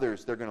look to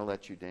others, they're going to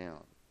let you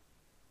down.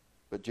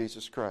 But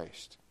Jesus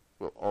Christ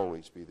will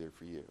always be there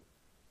for you.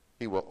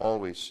 He will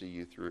always see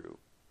you through.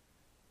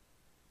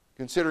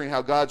 Considering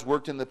how God's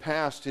worked in the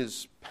past,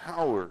 his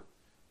power.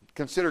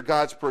 Consider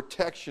God's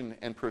protection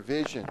and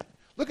provision.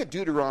 Look at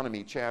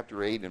Deuteronomy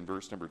chapter 8 and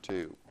verse number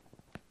 2.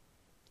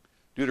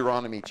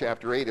 Deuteronomy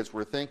chapter 8, as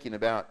we're thinking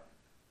about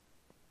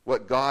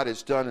what God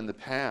has done in the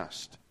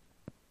past.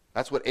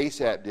 That's what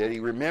Asaph did. He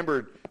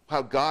remembered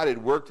how God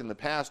had worked in the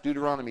past.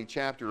 Deuteronomy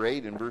chapter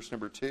 8 and verse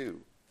number 2.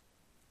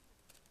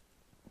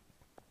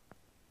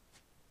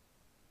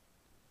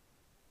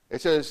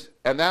 It says,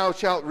 "And thou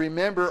shalt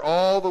remember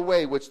all the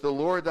way which the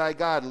Lord thy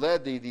God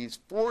led thee these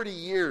 40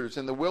 years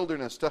in the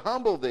wilderness, to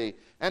humble thee,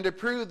 and to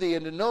prove thee,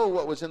 and to know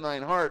what was in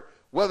thine heart,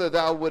 whether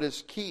thou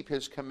wouldest keep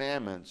his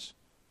commandments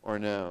or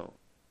no."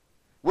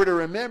 We're to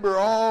remember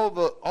all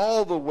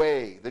the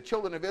way. The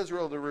children of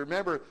Israel to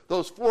remember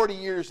those 40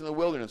 years in the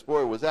wilderness.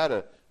 Boy, was that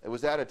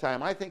a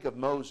time. I think of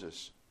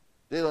Moses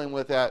dealing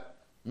with that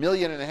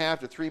 1.5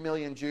 to 3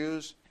 million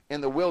Jews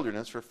in the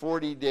wilderness for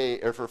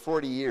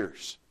 40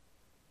 years.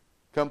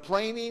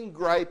 Complaining,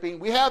 griping.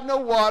 We have no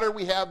water.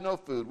 We have no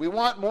food. We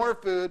want more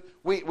food.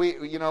 We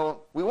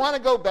want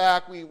to go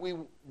back. We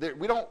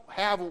don't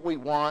have what we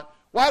want.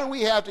 Why do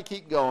we have to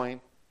keep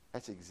going?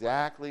 That's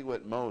exactly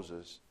what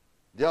Moses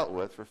dealt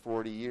with for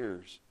 40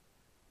 years.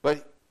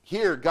 But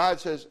here God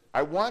says,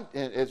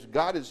 as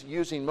God is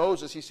using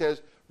Moses, he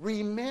says,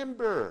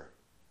 remember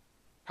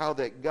how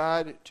that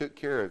God took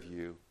care of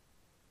you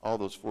all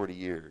those 40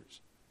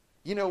 years.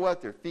 You know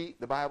what? Their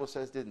feet, the Bible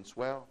says, didn't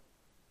swell.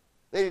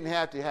 They didn't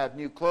have to have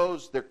new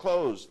clothes. Their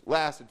clothes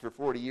lasted for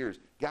 40 years.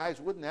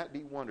 Guys, wouldn't that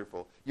be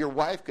wonderful? Your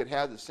wife could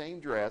have the same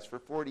dress for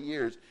 40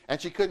 years,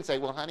 and she couldn't say,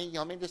 well, honey,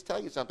 let me just tell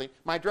you something.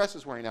 My dress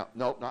is wearing out.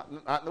 No, not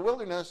in the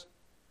wilderness.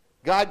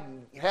 God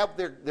have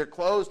their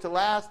clothes to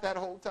last that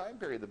whole time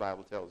period, the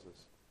Bible tells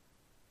us.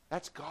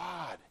 That's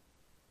God.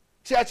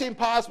 See, that's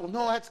impossible.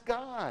 No, that's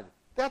God.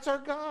 That's our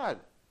God.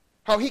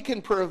 How he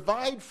can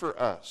provide for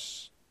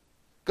us.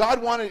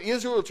 God wanted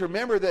Israel to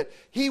remember that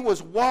he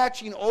was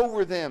watching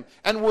over them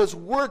and was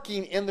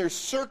working in their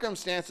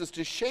circumstances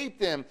to shape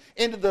them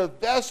into the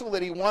vessel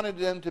that he wanted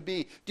them to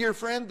be. Dear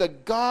friend, the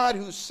God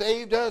who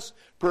saved us,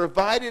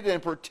 provided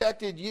and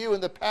protected you in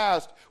the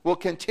past, will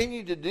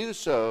continue to do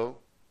so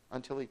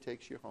until he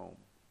takes you home,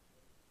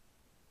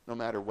 no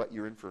matter what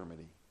your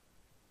infirmity.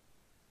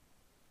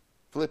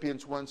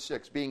 Philippians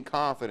 1:6, being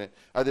confident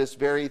of this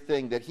very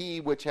thing, that he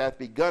which hath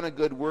begun a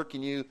good work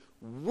in you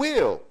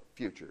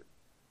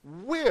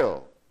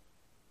will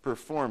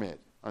perform it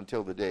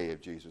until the day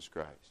of Jesus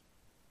Christ.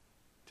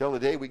 Till the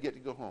day we get to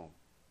go home.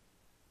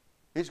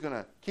 He's going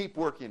to keep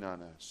working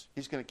on us.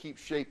 He's going to keep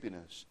shaping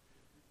us.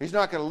 He's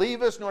not going to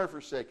leave us nor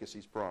forsake us.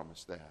 He's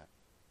promised that.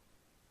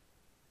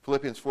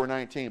 Philippians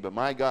 4:19, but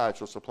my God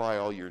shall supply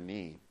all your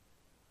need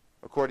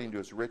according to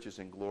his riches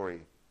and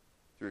glory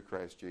through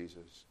Christ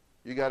Jesus.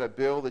 You got a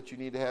bill that you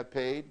need to have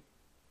paid?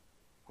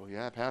 Well,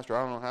 yeah, Pastor,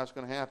 I don't know how it's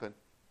going to happen.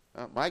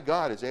 My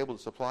God is able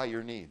to supply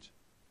your needs.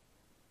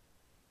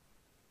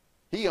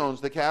 He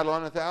owns the cattle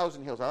on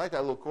 1,000 hills. I like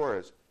that little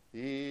chorus.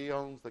 He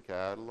owns the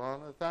cattle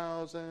on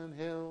 1,000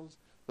 hills,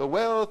 the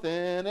wealth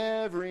in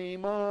every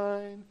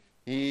mine.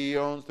 He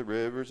owns the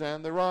rivers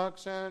and the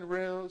rocks and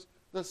rills,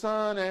 the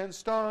sun and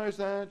stars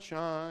that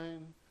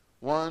shine.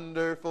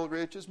 Wonderful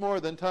riches more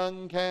than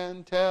tongue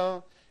can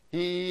tell.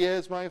 He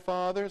is my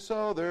Father,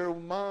 so there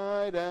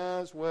might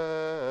as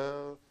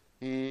well.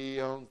 He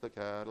owns the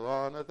cattle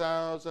on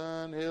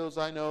 1,000 hills.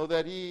 I know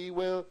that he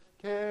will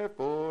care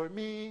for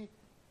me.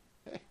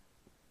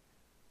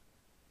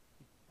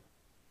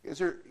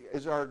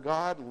 Is our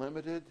God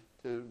limited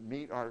to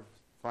meet our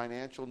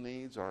financial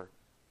needs, our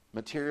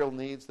material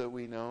needs that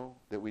we know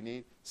that we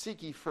need?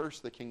 Seek ye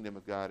first the kingdom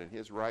of God and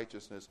his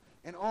righteousness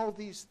and all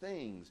these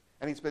things.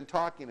 And he's been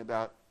talking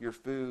about your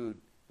food,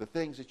 the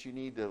things that you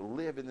need to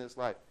live in this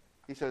life.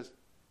 He says,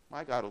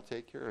 my God will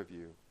take care of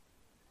you.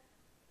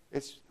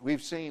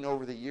 We've seen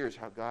over the years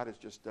how God has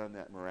just done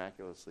that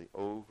miraculously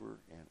over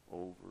and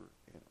over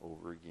and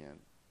over again.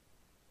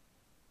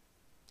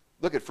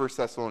 Look at 1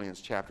 Thessalonians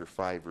chapter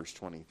 5, verse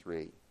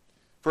 23.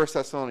 1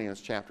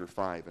 Thessalonians chapter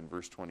 5 and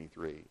verse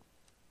 23. It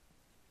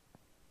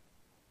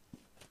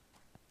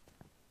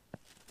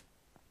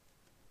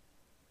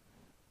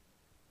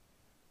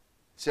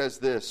says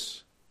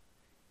this,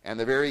 and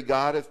the very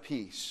God of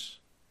peace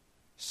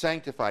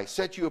sanctify,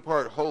 set you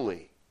apart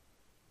holy.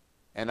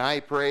 And I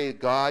pray,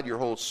 God, your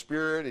whole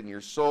spirit and your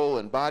soul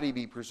and body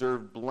be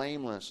preserved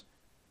blameless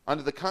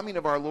unto the coming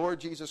of our Lord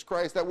Jesus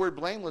Christ. That word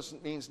blameless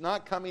means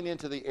not coming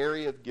into the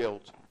area of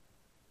guilt.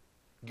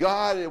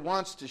 God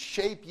wants to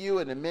shape you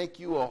and to make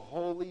you a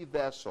holy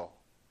vessel.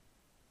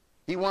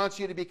 He wants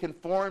you to be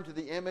conformed to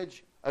the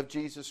image of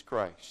Jesus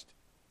Christ.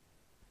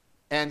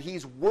 And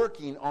he's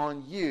working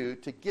on you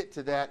to get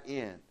to that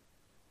end.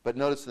 But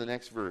notice the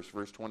next verse,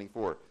 verse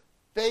 24.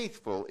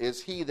 Faithful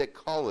is he that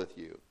calleth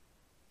you.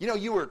 You know,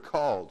 you were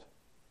called. You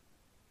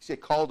say,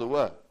 called to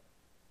what?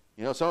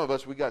 You know, some of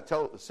us, we got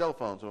cell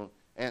phones,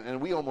 and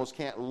we almost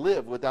can't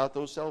live without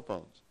those cell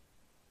phones.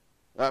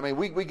 I mean,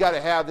 we got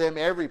to have them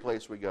every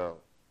place we go.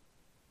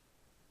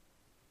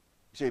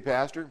 You say,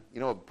 Pastor,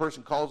 a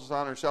person calls us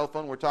on our cell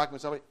phone, we're talking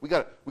with somebody, we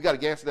got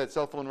to answer that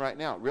cell phone right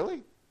now.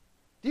 Really?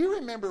 Do you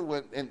remember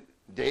when, in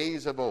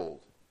days of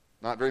old,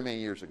 not very many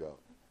years ago,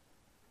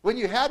 when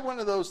you had one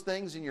of those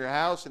things in your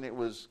house and it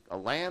was a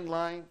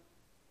landline,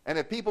 and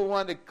if people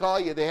wanted to call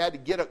you, they had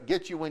to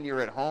get you when you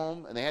were at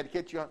home, and they had to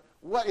get you on.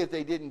 What if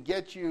they didn't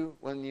get you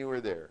when you were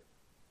there?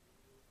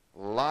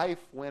 Life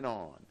went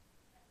on.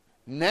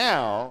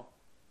 Now,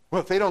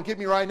 well, if they don't get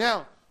me right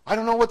now, I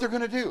don't know what they're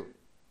going to do.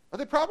 Well,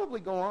 they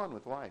probably go on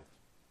with life.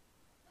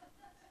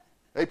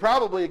 They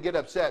probably get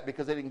upset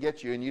because they didn't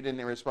get you and you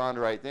didn't respond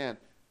right then.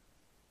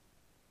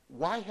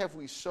 Why have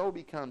we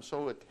become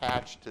so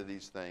attached to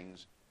these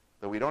things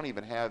that we don't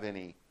even have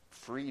any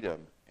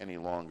freedom any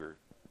longer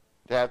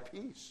to have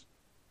peace?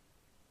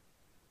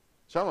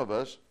 Some of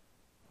us,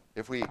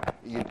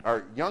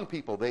 our young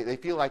people, they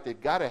feel like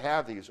they've got to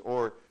have these,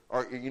 or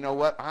you know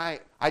what, I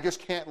just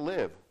can't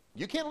live.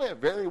 You can live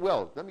very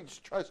well. Let me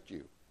just trust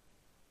you.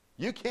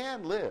 You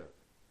can live.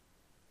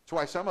 That's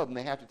why some of them,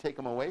 they have to take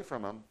them away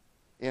from them.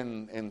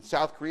 In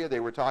South Korea, they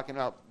were talking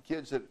about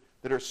kids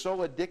that are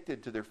so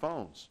addicted to their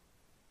phones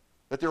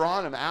that they're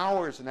on them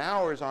hours and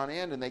hours on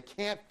end and they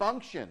can't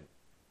function.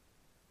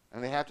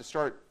 And they have to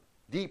start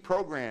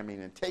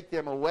deprogramming and take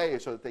them away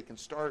so that they can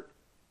start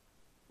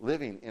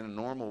living in a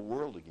normal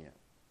world again.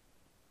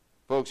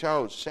 Folks,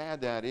 how sad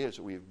that is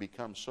that we've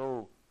become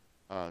so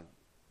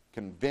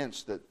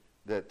convinced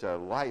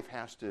that life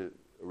has to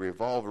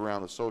revolve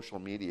around the social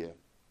media.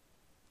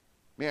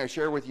 May I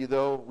share with you,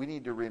 though, we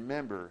need to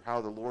remember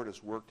how the Lord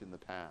has worked in the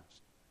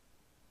past.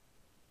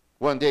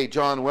 One day,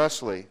 John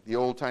Wesley, the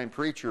old-time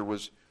preacher,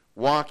 was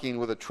walking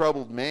with a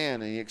troubled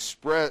man, and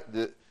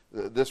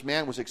this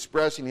man was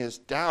expressing his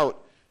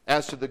doubt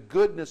as to the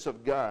goodness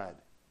of God.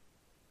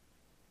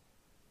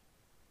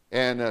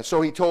 And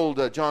so he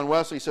told John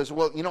Wesley, he says,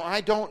 well,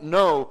 I don't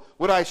know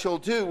what I shall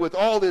do with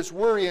all this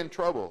worry and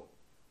trouble.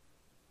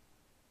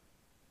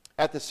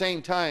 At the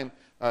same time,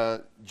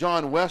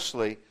 John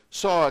Wesley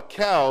saw a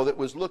cow that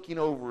was looking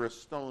over a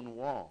stone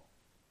wall.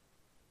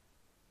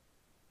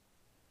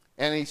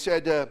 And he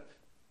said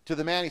to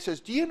the man, he says,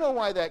 do you know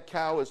why that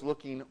cow is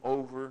looking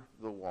over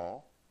the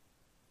wall?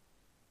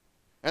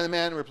 And the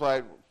man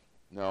replied,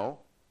 no.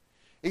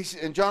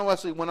 And John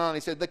Wesley went on,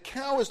 he said, the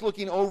cow is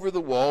looking over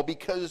the wall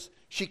because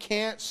she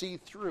can't see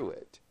through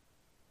it.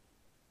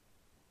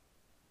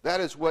 That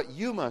is what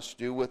you must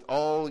do with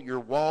all your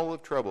wall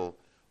of trouble.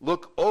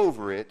 Look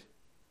over it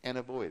and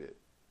avoid it.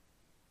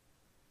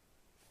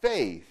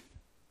 Faith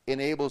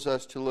enables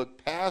us to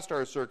look past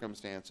our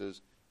circumstances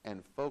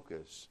and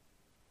focus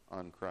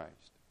on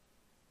Christ.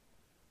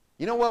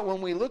 You know what? When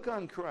we look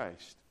on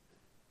Christ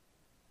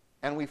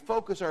and we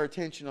focus our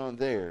attention on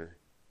there,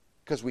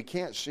 because we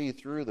can't see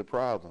through the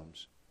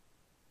problems,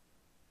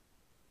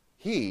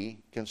 He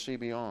can see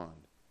beyond.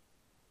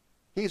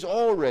 He's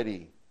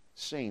already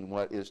seen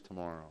what is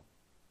tomorrow.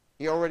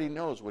 He already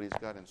knows what He's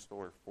got in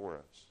store for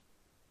us.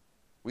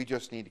 We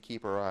just need to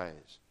keep our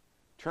eyes.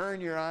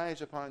 Turn your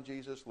eyes upon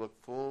Jesus, look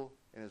full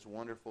in His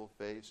wonderful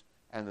face,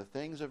 and the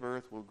things of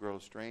earth will grow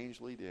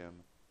strangely dim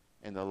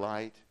in the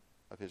light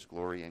of His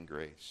glory and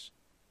grace.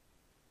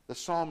 The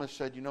psalmist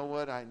said, you know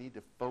what? I need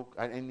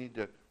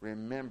to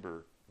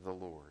remember the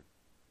Lord.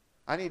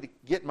 I need to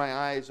get my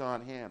eyes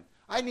on Him.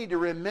 I need to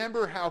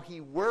remember how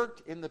He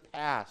worked in the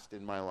past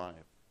in my life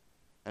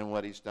and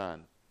what He's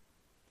done.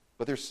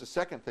 But there's the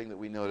second thing that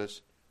we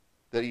notice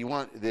that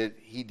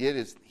He did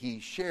is He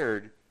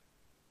shared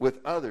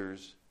with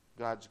others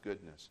God's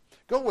goodness.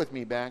 Go with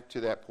me back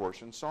to that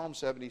portion, Psalm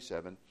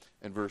 77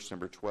 and verse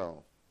number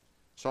 12.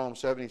 Psalm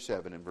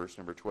 77 and verse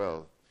number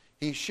 12.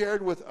 He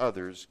shared with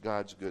others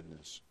God's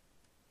goodness.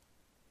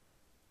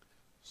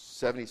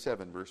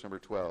 77, verse number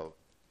 12.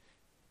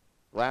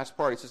 Last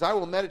part, he says, I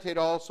will meditate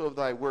also of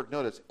thy work,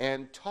 notice,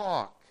 and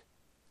talk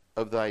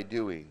of thy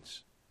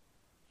doings.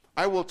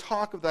 I will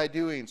talk of thy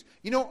doings.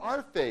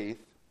 Our faith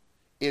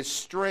is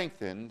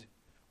strengthened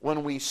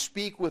when we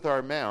speak with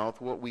our mouth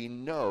what we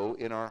know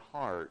in our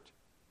heart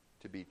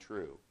to be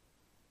true.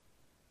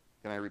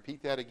 Can I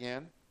repeat that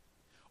again?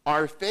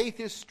 Our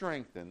faith is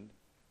strengthened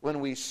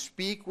when we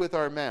speak with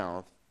our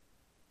mouth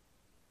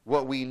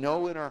what we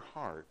know in our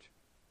heart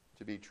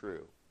to be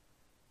true.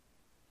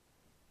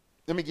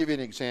 Let me give you an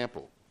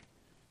example.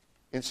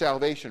 In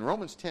salvation,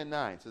 Romans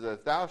 10:9 says,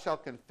 if thou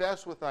shalt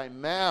confess with thy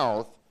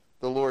mouth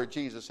the Lord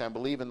Jesus and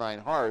believe in thine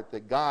heart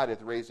that God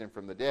hath raised him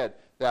from the dead,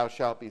 thou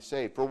shalt be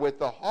saved. For with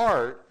the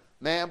heart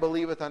man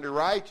believeth unto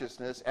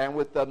righteousness, and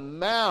with the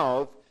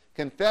mouth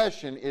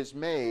confession is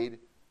made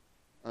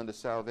unto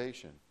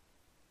salvation.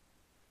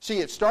 See,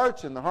 it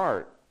starts in the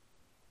heart.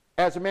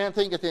 As a man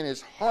thinketh in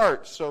his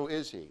heart, so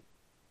is he.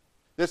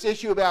 This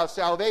issue about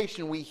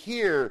salvation, we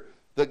hear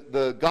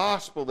the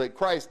gospel that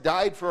Christ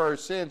died for our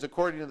sins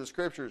according to the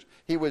Scriptures.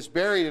 He was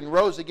buried and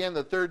rose again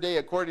the third day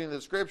according to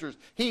the Scriptures.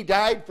 He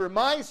died for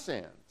my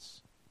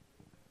sins.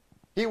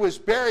 He was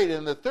buried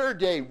and the third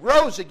day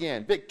rose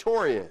again,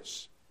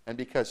 victorious. And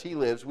because He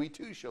lives, we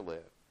too shall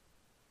live.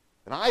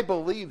 And I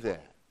believe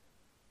that.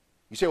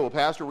 You say, well,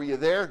 Pastor, were you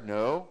there?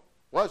 No,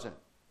 wasn't.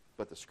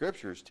 but the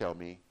Scriptures tell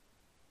me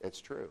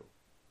it's true.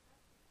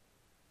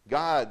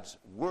 God's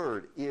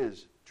Word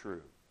is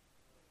true.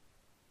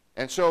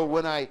 And so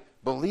when I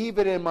believe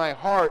it in my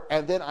heart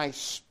and then I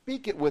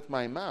speak it with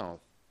my mouth,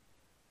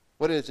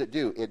 what does it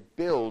do? It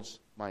builds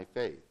my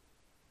faith.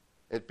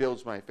 It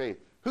builds my faith.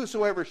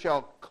 Whosoever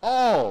shall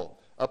call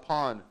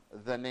upon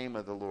the name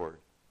of the Lord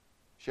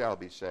shall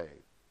be saved.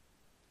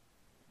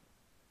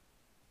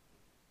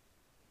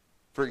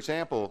 For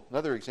example,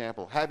 another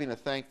example, having a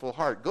thankful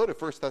heart. Go to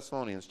 1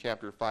 Thessalonians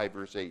chapter 5,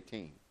 verse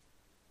 18.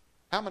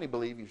 How many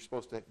believe you're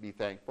supposed to be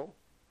thankful?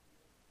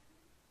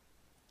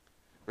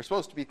 We're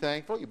supposed to be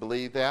thankful. You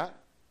believe that?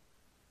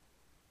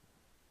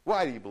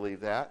 Why do you believe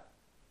that?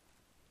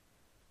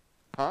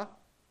 Huh?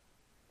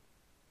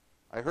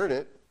 I heard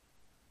it.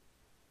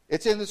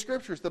 It's in the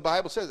Scriptures. The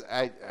Bible says.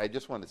 I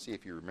just wanted to see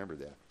if you remember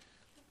that.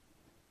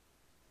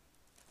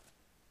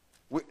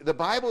 The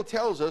Bible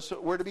tells us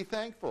we're to be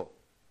thankful.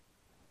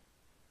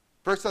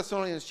 1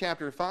 Thessalonians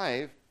chapter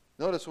 5,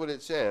 notice what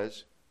it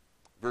says,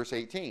 verse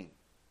 18.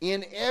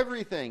 In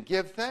everything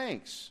give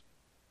thanks,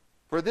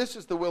 for this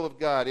is the will of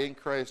God in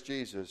Christ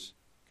Jesus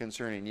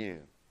concerning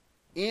you.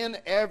 In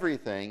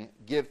everything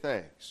give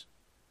thanks.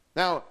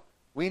 Now,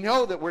 we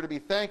know that we're to be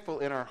thankful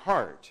in our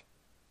heart.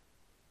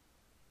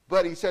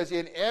 But he says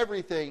in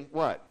everything,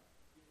 what?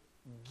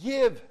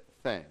 Give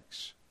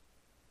thanks.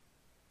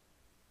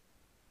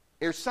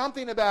 There's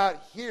something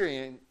about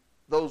hearing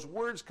those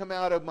words come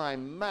out of my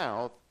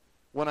mouth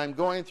when I'm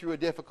going through a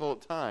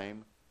difficult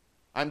time.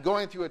 I'm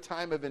going through a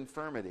time of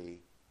infirmity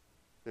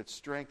that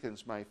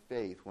strengthens my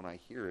faith when I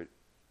hear it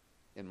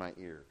in my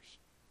ears.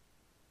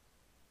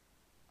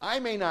 I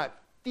may not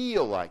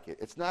feel like it.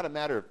 It's not a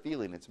matter of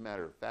feeling, it's a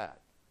matter of fact.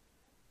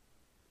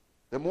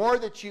 The more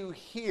that you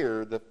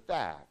hear the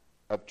fact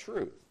of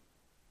truth,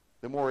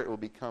 the more it will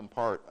become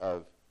part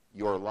of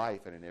your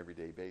life on an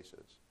everyday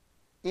basis.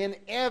 In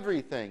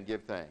everything,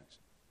 give thanks.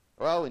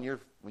 Well, when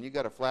you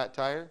got a flat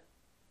tire,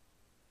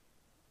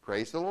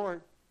 praise the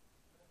Lord.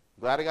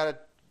 Glad I got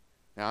it.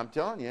 Now I'm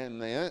telling you,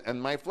 in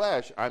my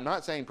flesh, I'm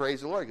not saying praise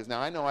the Lord, because now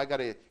I know I got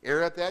to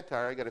air up that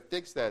tire, I got to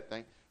fix that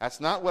thing. That's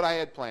not what I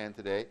had planned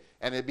today.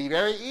 And it'd be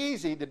very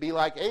easy to be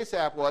like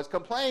Asaph was,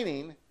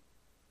 complaining.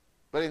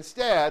 But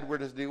instead, we're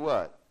to do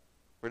what?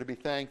 We're to be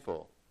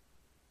thankful.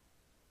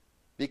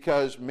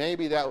 Because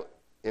maybe that,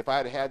 if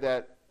I'd had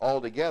that all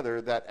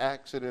together, that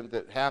accident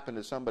that happened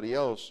to somebody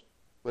else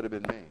would have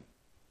been me.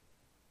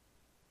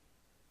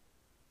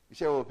 You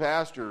say, well,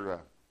 Pastor,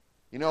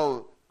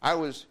 I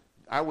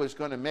was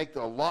going to make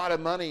a lot of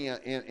money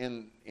not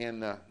in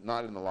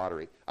the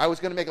lottery. I was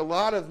going to make a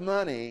lot of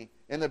money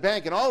in the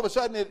bank, and all of a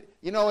sudden,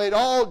 it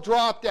all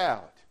dropped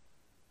out.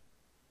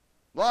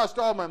 Lost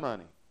all my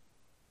money.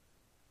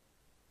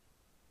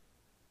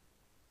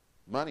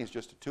 Money is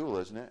just a tool,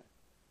 isn't it?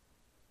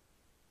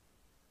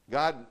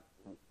 God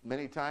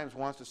many times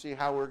wants to see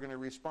how we're going to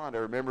respond. I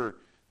remember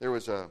there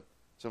was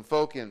some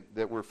folk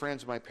that were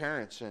friends of my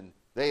parents, and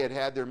they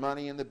had their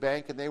money in the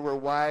bank, and they were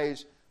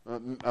wise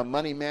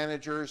money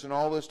managers and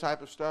all this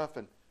type of stuff.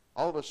 And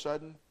all of a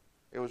sudden,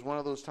 it was one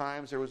of those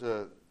times there was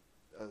a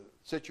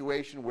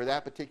situation where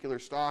that particular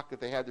stock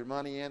that they had their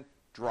money in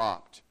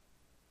dropped.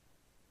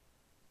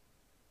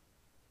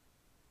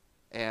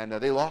 And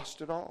they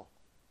lost it all.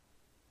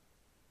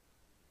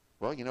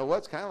 Well, you know what?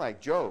 It's kind of like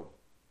Job.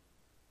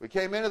 We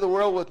came into the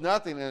world with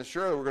nothing, and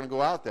surely we're going to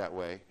go out that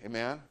way.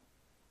 Amen?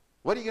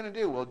 What are you going to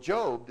do? Well,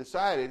 Job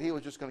decided he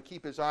was just going to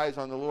keep his eyes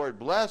on the Lord.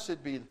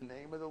 Blessed be the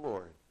name of the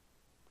Lord.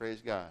 Praise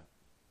God.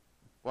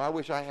 Well, I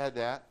wish I had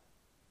that.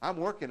 I'm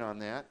working on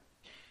that.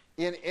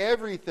 In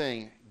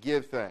everything,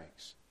 give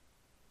thanks.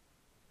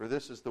 For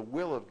this is the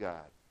will of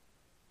God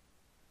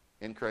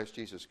in Christ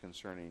Jesus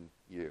concerning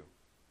you.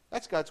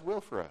 That's God's will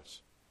for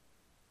us.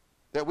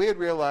 That we would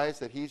realize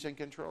that He's in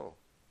control.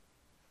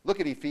 Look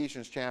at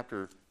Ephesians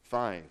chapter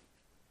 5.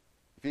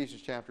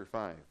 Ephesians chapter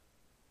 5.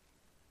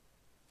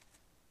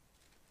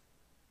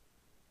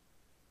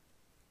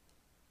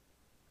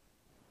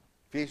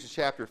 Ephesians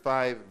chapter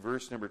 5,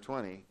 verse number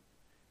 20.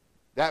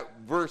 That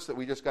verse that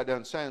we just got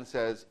done saying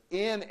says,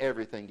 in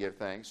everything give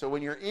thanks. So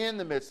when you're in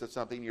the midst of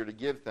something, you're to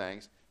give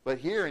thanks. But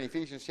here in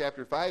Ephesians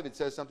chapter 5, it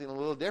says something a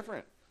little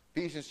different.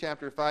 Ephesians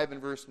chapter 5 and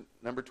verse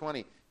number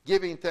 20.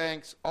 Giving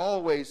thanks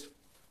always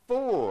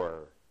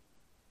for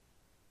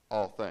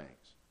all things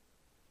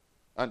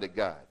unto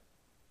God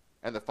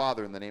and the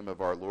Father in the name of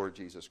our Lord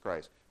Jesus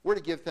Christ. We're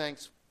to give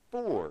thanks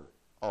for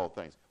all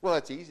things. Well,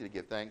 it's easy to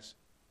give thanks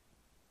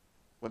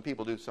when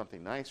people do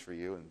something nice for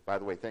you. And by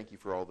the way, thank you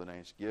for all the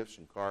nice gifts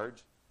and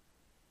cards.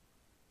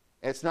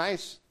 It's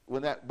nice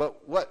when that,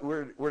 but what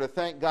we're to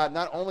thank God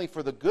not only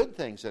for the good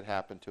things that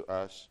happen to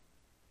us,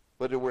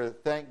 but we're to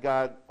thank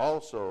God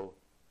also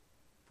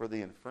for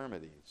the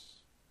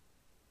infirmities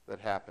that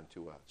happen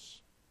to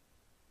us.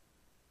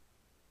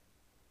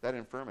 That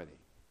infirmity.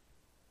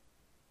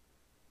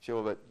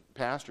 So, but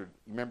Pastor,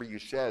 remember you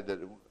said that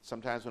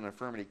sometimes when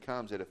infirmity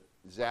comes, it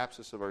zaps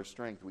us of our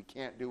strength. We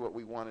can't do what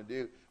we want to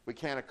do. We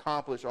can't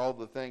accomplish all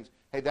the things.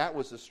 Hey, that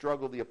was the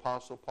struggle the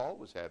Apostle Paul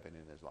was having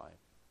in his life.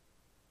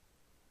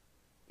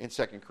 in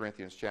 2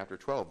 Corinthians chapter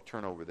 12.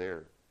 Turn over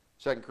there.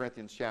 2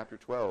 Corinthians chapter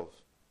 12.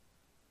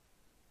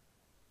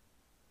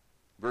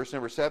 Verse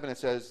number 7, it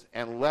says,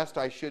 "And lest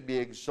I should be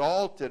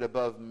exalted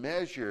above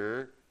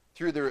measure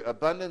through the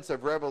abundance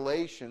of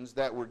revelations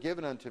that were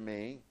given unto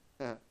me."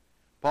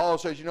 Paul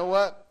says, you know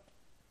what?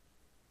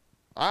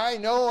 I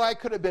know I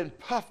could have been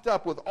puffed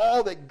up with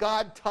all that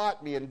God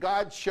taught me and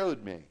God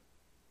showed me.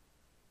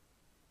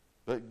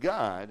 But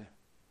God,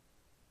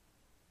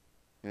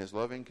 in his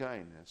loving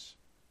kindness,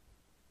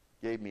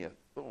 gave me a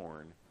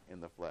thorn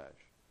in the flesh.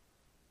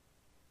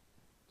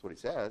 That's what he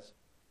says.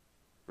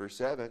 Verse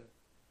 7,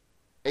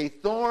 "A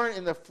thorn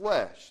in the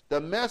flesh,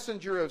 the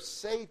messenger of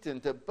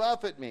Satan to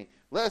buffet me,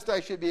 lest I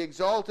should be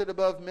exalted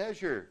above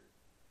measure.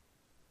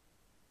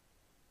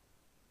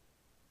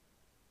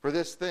 For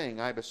this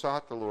thing I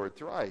besought the Lord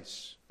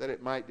thrice, that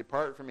it might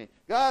depart from me."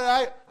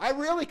 God, I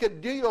really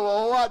could do you a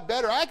lot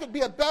better. I could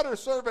be a better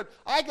servant.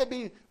 I could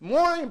be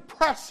more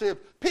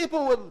impressive.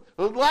 People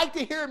would like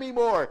to hear me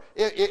more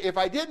if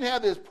I didn't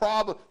have this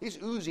problem. These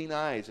oozing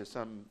eyes, as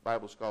some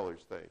Bible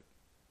scholars think.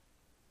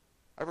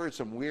 I've heard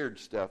some weird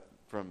stuff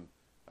from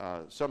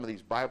some of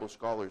these Bible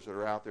scholars that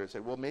are out there that say,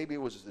 well, maybe it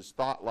was his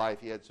thought life.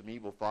 He had some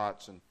evil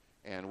thoughts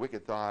and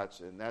wicked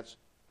thoughts, and I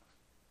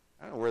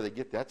don't know where they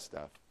get that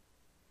stuff.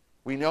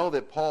 We know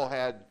that Paul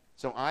had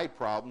some eye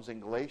problems in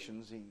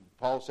Galatians.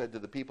 Paul said to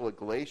the people at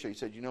Galatia, he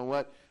said, you know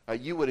what?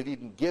 You would have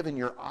even given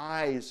your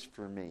eyes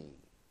for me.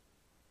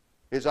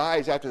 His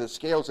eyes, after the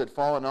scales had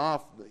fallen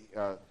off,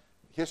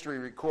 history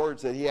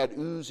records that he had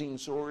oozing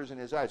sores in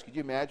his eyes. Could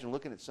you imagine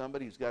looking at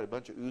somebody who's got a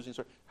bunch of oozing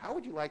sores? How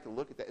would you like to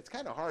look at that? It's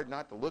kind of hard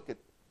not to look at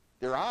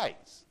their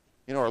eyes,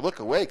 or look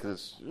away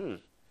because.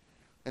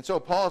 And so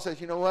Paul says,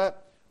 you know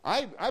what?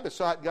 I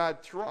besought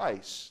God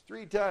thrice,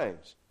 3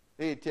 times,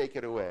 that he'd take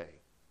it away.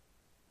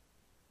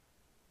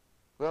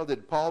 Well,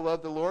 did Paul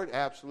love the Lord?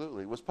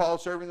 Absolutely. Was Paul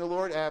serving the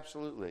Lord?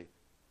 Absolutely.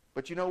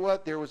 But you know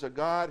what? There was a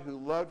God who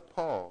loved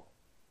Paul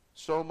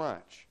so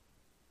much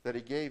that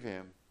he gave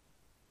him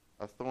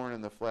a thorn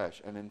in the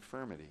flesh, an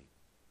infirmity,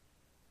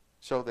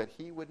 so that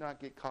he would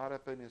not get caught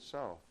up in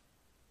himself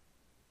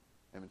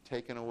and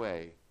taken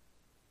away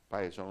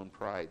by his own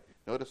pride.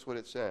 Notice what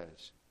it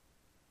says.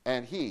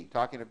 "And he,"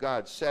 talking of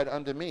God, "said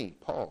unto me,"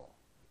 Paul,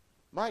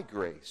 "My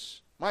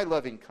grace, my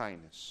loving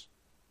kindness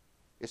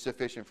is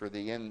sufficient for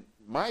thee, and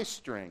my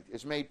strength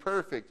is made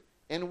perfect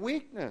in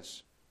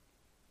weakness."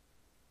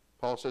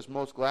 Paul says,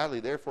 "Most gladly,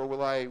 therefore,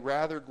 will I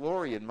rather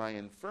glory in my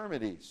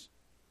infirmities."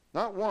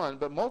 Not one,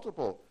 but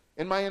multiple.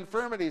 "In my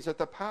infirmities, that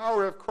the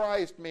power of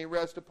Christ may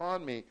rest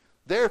upon me.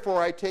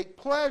 Therefore, I take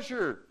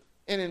pleasure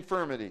in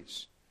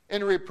infirmities,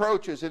 in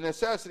reproaches, in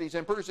necessities,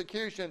 in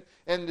persecution,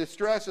 and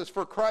distresses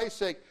for Christ's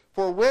sake.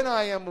 For when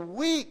I am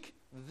weak,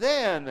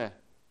 then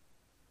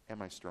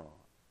am I strong."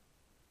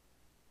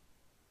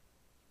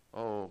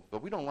 Oh,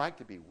 but we don't like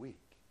to be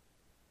weak.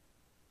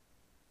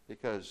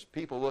 Because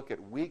people look at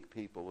weak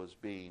people as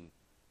being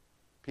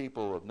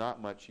people of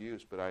not much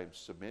use, but I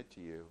submit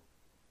to you.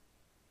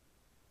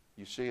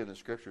 You see in the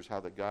Scriptures how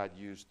that God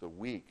used the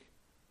weak,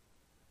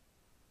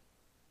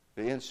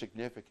 the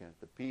insignificant,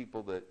 the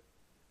people that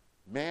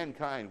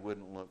mankind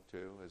wouldn't look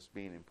to as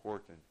being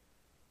important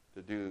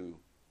to do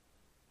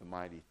the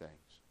mighty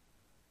things.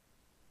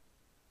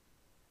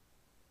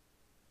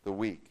 The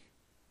weak.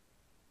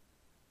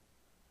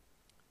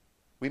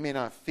 We may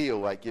not feel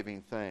like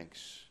giving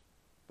thanks,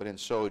 but in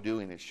so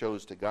doing, it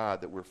shows to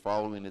God that we're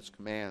following his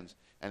commands,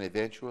 and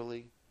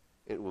eventually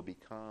it will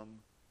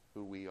become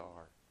who we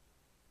are,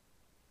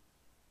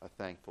 a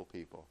thankful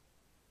people.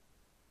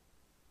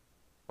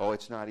 Oh,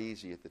 it's not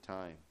easy at the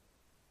time,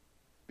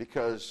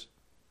 because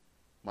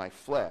my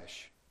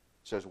flesh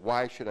says,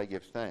 why should I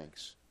give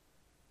thanks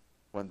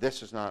when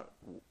this is not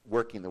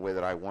working the way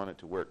that I want it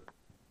to work?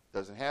 It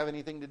doesn't have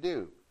anything to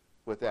do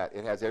with that.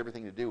 It has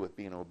everything to do with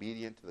being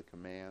obedient to the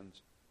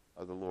commands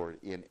of the Lord.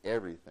 In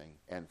everything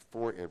and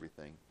for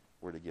everything,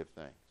 we're to give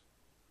thanks.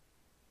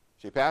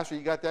 Say, Pastor,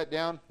 you got that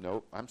down?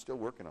 Nope, I'm still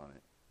working on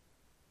it.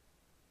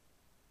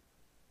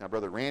 Now,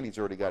 Brother Randy's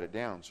already got it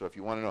down, so if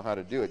you want to know how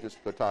to do it,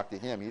 just go talk to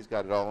him. He's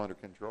got it all under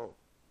control.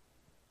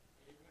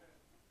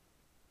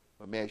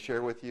 But may I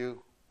share with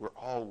you, we're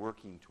all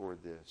working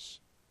toward this.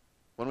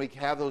 When we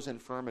have those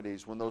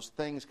infirmities, when those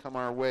things come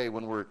our way,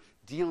 when we're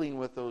dealing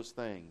with those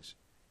things,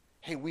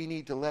 hey, we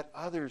need to let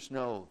others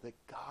know that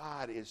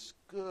God is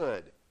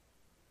good.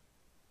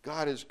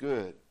 God is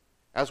good.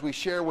 As we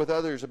share with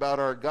others about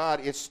our God,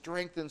 it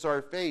strengthens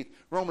our faith.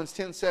 Romans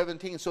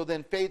 10:17, so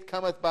then faith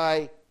cometh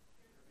by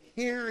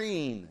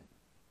hearing,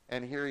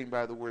 and hearing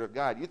by the word of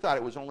God. You thought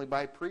it was only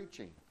by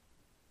preaching.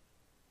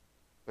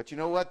 But you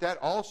know what? That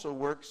also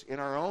works in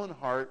our own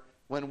heart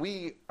when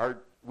we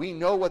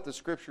know what the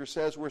Scripture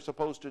says we're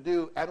supposed to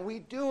do, and we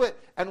do it,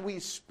 and we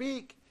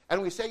speak,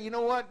 and we say, you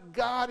know what?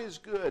 God is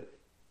good.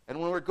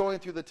 And when we're going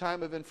through the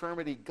time of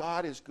infirmity,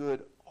 God is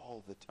good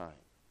all the time.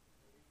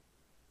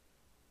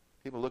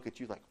 People look at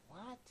you like,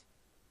 what?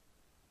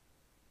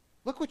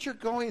 Look what you're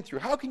going through.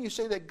 How can you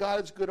say that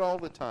God is good all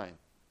the time?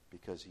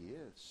 Because he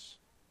is.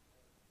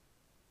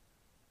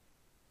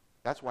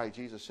 That's why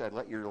Jesus said,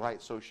 let your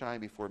light so shine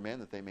before men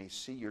that they may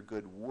see your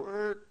good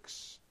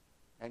works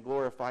and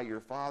glorify your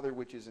Father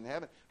which is in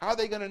heaven. How are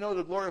they going to know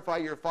to glorify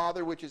your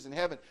Father which is in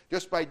heaven?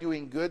 Just by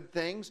doing good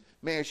things?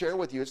 May I share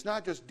with you, it's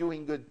not just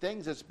doing good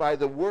things, it's by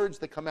the words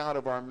that come out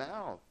of our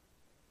mouth.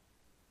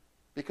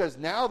 Because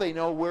now they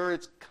know where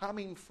it's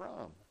coming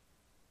from.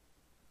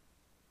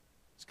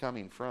 It's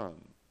coming from.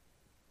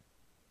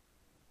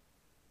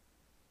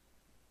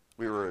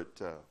 We were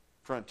at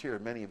Frontier.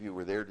 Many of you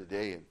were there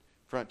today. And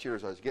Frontier,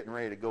 as I was getting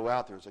ready to go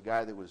out, there was a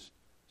guy that was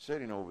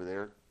sitting over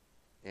there.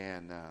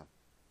 And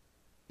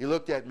he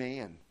looked at me,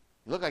 and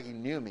he looked like he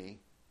knew me.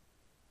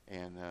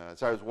 And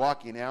as I was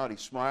walking out, he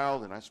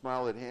smiled, and I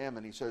smiled at him.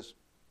 And he says,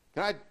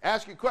 can I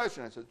ask you a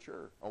question? I said,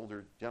 sure.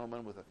 Older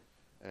gentleman with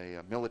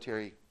a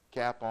military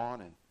cap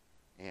on.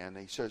 And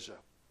he says, do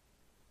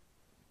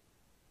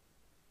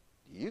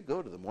you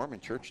go to the Mormon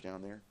church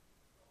down there?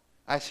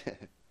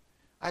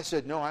 I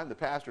said, no, I'm the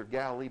pastor of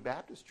Galilee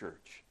Baptist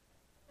Church.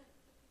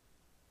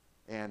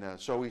 And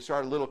so we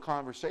started a little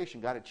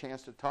conversation, got a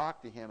chance to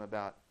talk to him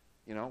about,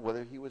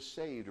 whether he was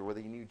saved or whether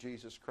he knew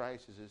Jesus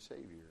Christ as his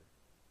Savior.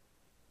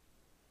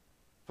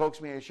 Folks,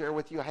 may I share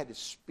with you, I had to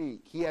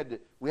speak.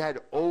 We had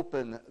to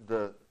open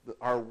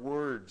our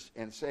words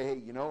and say,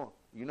 hey, you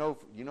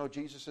know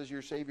Jesus is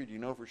your Savior? Do you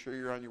know for sure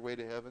you're on your way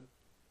to heaven?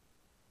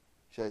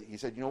 He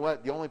said, you know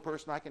what? The only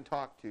person I can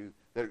talk to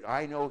that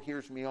I know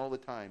hears me all the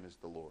time is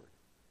the Lord.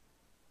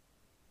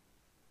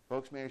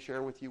 Folks, may I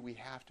share with you, we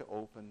have to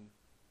open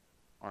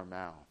our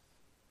mouth.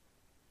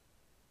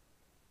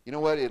 You know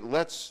what? It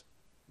lets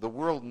the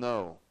world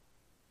know,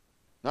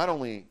 not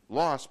only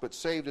lost, but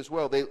saved as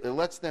well. It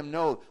lets them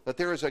know that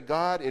there is a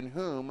God in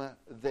whom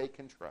they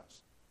can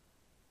trust.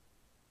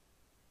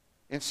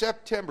 In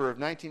September of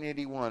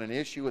 1981, an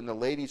issue in the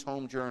Ladies'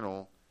 Home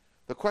Journal,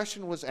 the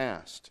question was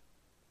asked,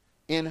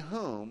 in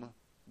whom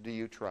do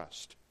you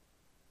trust?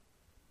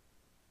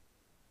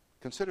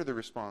 Consider the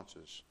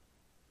responses.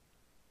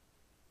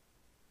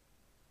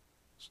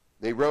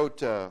 They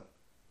wrote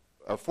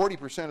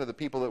 40% of the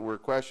people that were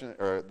questioned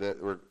or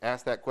that were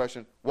asked that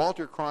question.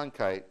 Walter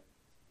Cronkite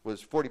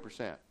was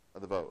 40%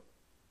 of the vote.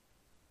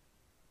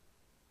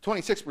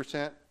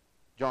 26%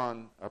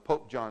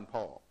 Pope John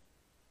Paul.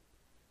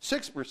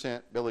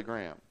 6% Billy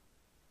Graham.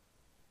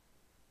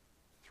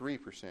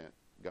 3%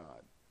 God.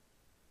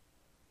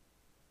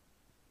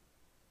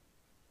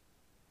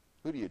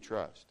 Who do you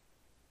trust?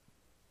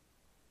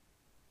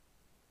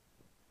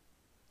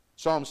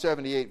 Psalm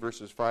 78,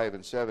 verses 5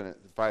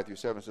 through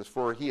 7 says,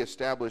 for he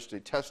established a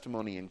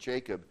testimony in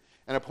Jacob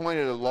and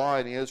appointed a law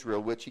in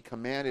Israel, which he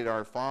commanded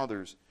our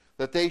fathers,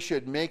 that they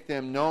should make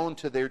them known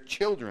to their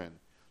children,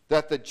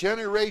 that the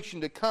generation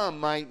to come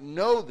might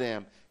know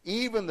them,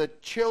 even the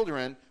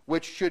children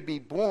which should be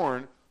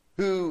born,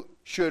 who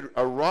should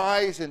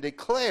arise and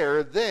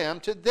declare them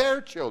to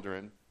their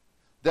children,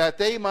 that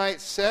they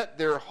might set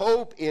their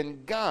hope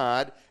in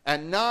God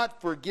and not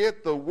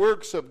forget the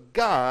works of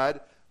God,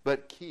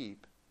 but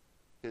keep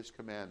his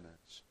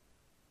commandments.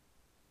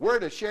 We're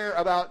to share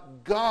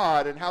about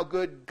God and how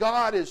good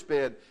God has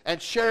been and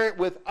share it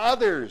with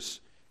others,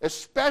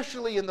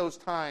 especially in those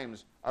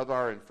times of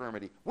our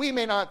infirmity. We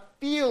may not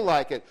feel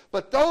like it,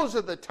 but those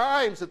are the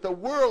times that the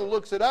world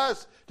looks at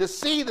us to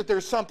see that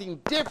there's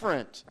something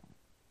different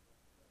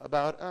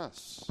about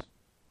us.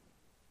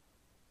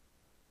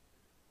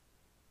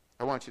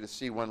 I want you to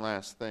see one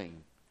last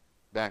thing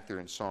back there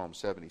in Psalm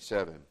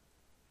 77.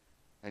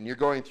 And you're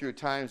going through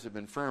times of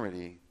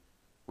infirmity,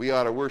 we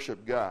ought to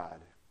worship God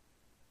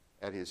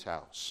at his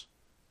house.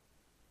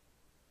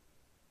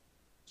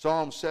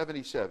 Psalm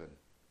 77.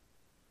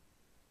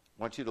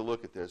 I want you to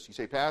look at this. You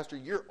say, Pastor,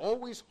 you're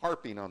always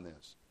harping on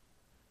this.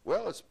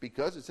 Well, it's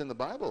because it's in the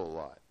Bible a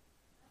lot.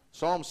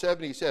 Psalm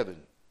 77.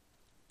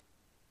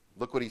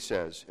 Look what he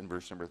says in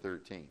verse number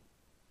 13.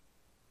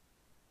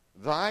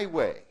 Thy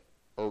way,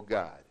 O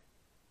God,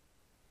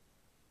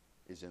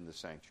 is in the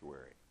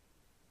sanctuary.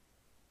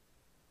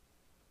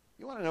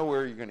 You want to know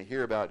where you're going to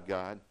hear about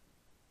God?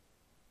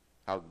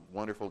 How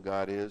wonderful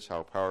God is,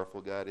 how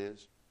powerful God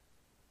is?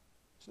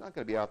 It's not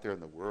going to be out there in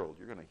the world.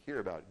 You're going to hear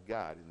about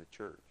God in the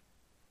church.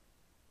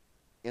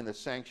 In the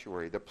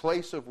sanctuary, the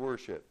place of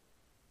worship.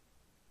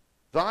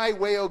 Thy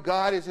way, O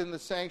God, is in the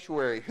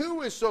sanctuary.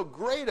 Who is so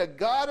great a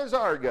God as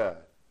our God?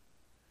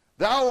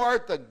 Thou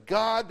art the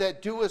God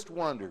that doest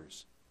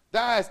wonders.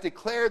 Thou hast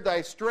declared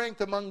thy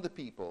strength among the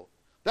people.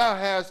 Thou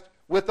hast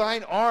with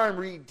thine arm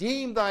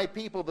redeemed thy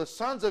people, the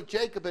sons of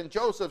Jacob and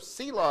Joseph,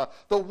 Selah.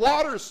 The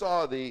waters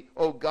saw thee,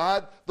 O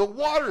God. The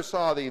waters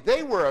saw thee.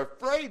 They were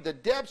afraid. The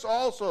depths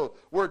also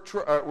were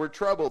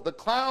troubled. The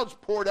clouds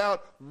poured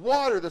out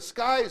water. The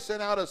skies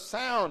sent out a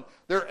sound.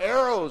 Their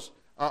arrows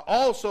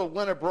also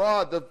went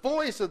abroad. The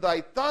voice of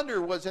thy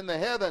thunder was in the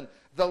heaven.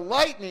 The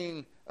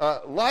lightning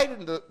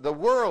lightened the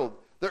world.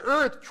 The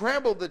earth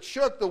trembled that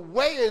shook. The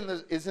way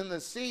is in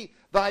the sea,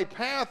 thy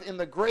path in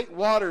the great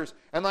waters,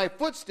 and thy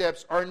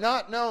footsteps are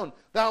not known.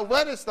 Thou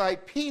leddest thy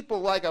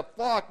people like a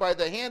flock by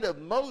the hand of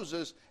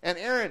Moses and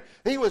Aaron.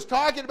 He was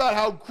talking about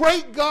how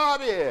great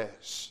God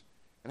is.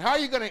 And where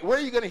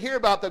are you going to hear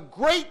about the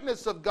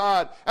greatness of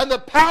God and the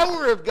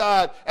power of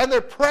God and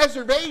the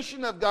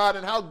preservation of God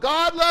and how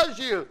God loves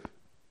you?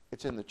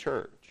 It's in the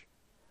church.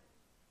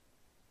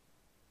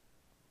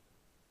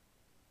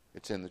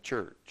 It's in the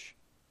church.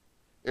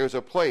 It was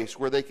a place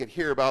where they could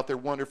hear about their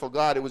wonderful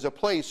God. It was a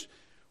place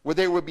where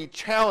they would be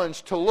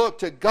challenged to look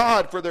to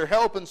God for their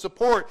help and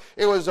support.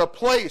 It was a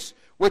place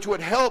which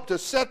would help to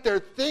set their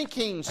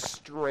thinking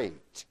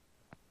straight.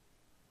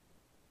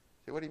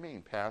 Say, what do you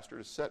mean, Pastor,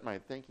 to set my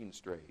thinking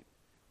straight?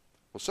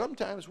 Well,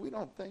 sometimes we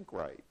don't think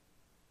right.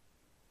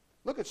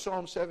 Look at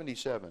Psalm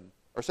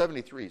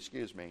 73,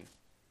 excuse me.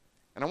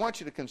 And I want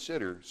you to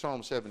consider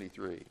Psalm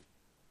 73.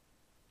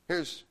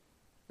 Here's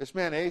this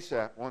man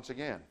Asaph once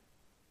again.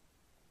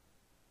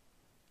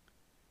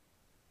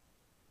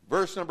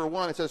 Verse number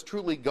 1, it says,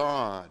 truly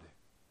God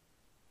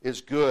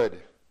is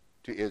good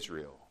to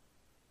Israel.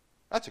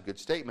 That's a good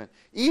statement.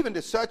 Even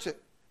to such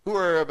who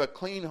are of a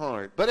clean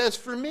heart. But as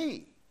for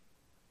me,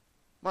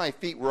 my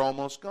feet were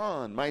almost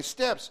gone. My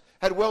steps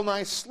had well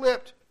nigh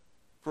slipped,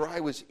 for I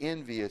was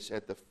envious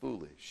at the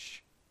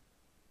foolish.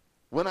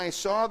 When I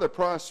saw the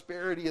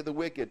prosperity of the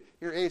wicked,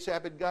 here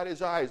Asaph had got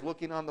his eyes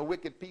looking on the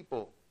wicked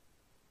people.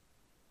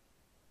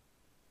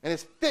 And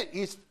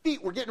his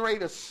feet were getting ready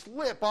to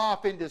slip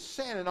off into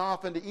sin and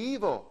off into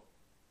evil.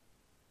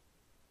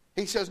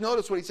 He says,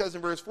 notice what he says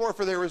in verse 4,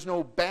 for there is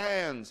no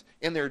bands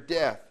in their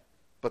death,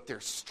 but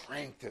their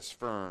strength is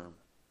firm.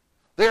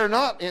 They are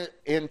not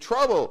in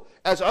trouble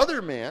as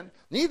other men,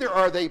 neither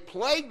are they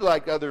plagued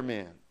like other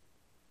men.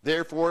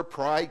 Therefore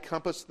pride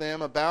compasseth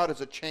them about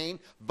as a chain,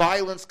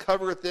 violence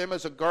covereth them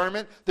as a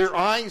garment. Their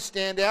eyes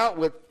stand out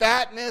with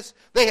fatness.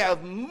 They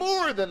have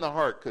more than the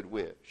heart could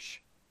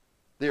wish.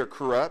 They are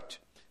corrupt,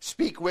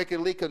 speak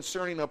wickedly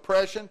concerning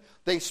oppression.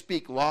 They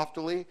speak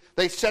loftily.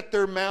 They set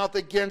their mouth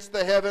against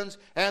the heavens,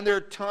 and their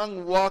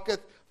tongue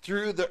walketh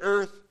through the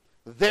earth.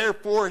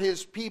 Therefore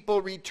his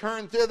people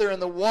return thither,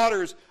 and the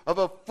waters of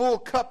a full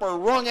cup are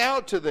wrung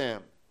out to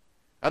them.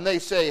 And they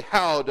say,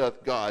 how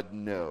doth God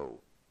know?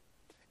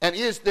 And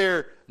is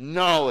there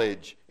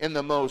knowledge in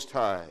the Most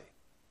High?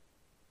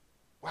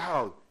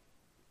 Wow.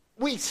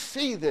 We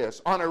see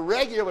this on a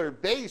regular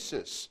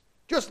basis.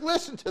 Just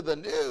listen to the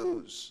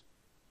news.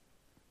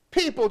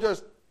 People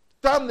just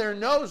thumb their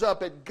nose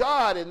up at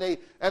God, and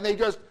they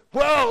just,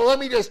 well, let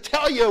me just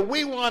tell you,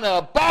 we want to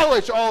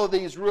abolish all of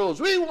these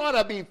rules. We want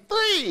to be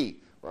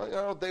free. Well, you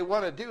know, what they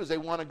want to do is they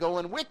want to go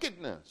in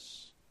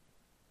wickedness.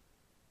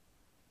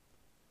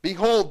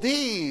 Behold,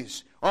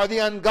 these are the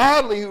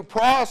ungodly who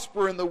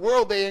prosper in the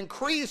world. They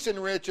increase in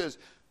riches.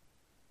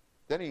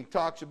 Then he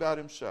talks about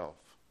himself.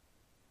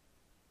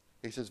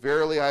 He says,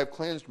 verily I have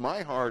cleansed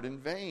my heart in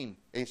vain,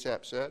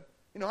 Asaph said.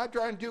 You know, I'm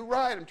trying to do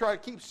right. I'm trying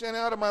to keep sin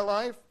out of my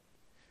life.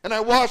 And I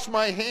wash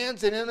my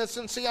hands in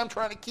innocency. I'm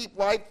trying to keep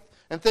life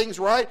and things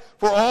right.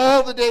 For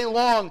all the day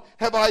long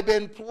have I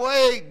been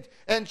plagued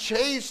and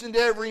chastened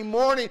every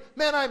morning.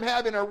 Man, I'm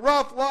having a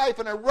rough life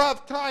and a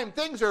rough time.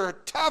 Things are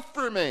tough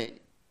for me.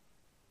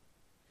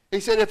 He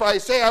said, if I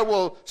say I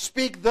will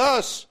speak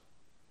thus,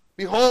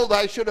 behold,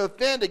 I should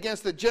offend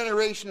against the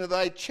generation of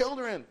thy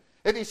children.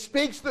 If he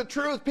speaks the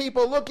truth,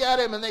 people look at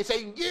him and they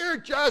say, you're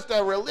just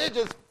a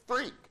religious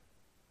freak.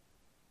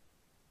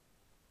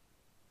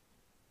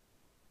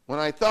 When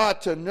I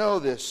thought to know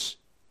this,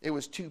 it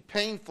was too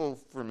painful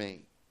for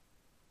me.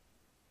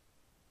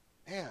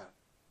 Man,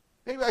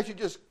 maybe I should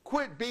just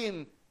quit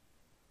being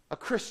a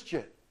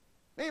Christian.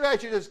 Maybe I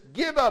should just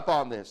give up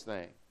on this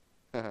thing.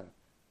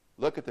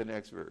 Look at the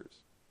next verse.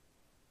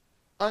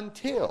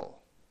 Until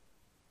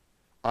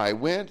I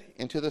went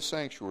into the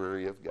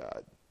sanctuary of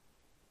God,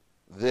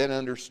 then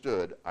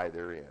understood I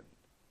therein.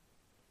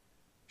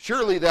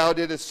 Surely thou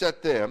didst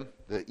set them,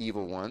 the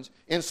evil ones,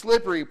 in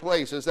slippery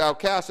places. Thou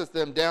castest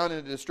them down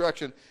into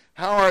destruction.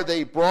 How are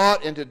they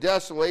brought into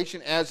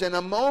desolation? As in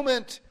a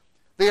moment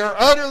they are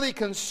utterly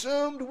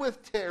consumed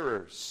with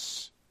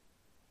terrors.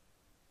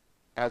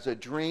 As a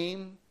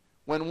dream,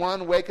 when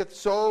one waketh,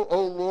 so,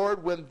 O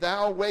Lord, when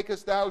thou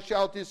wakest, thou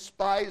shalt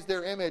despise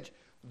their image.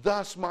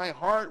 Thus my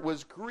heart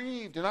was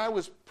grieved, and I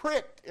was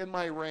pricked in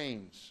my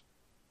reins.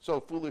 So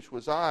foolish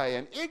was I,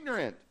 and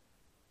ignorant.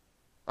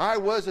 I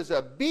was as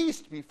a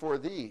beast before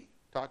thee,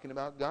 talking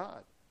about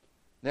God.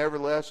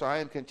 Nevertheless, I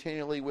am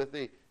continually with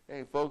thee.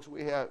 Hey, folks,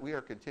 we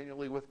are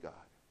continually with God.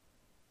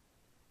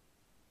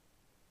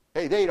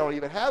 Hey, they don't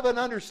even have an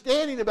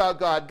understanding about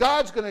God.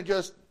 God's going to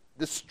just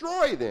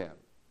destroy them.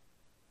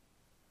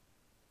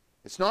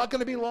 It's not going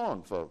to be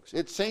long, folks.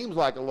 It seems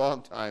like a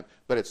long time,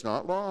 but it's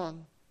not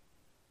long.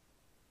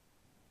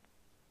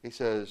 He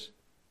says,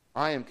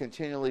 I am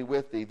continually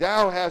with thee.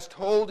 Thou hast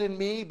holden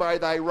me by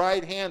thy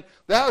right hand.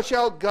 Thou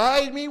shalt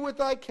guide me with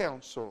thy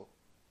counsel,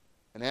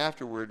 and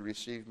afterward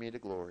receive me to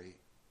glory.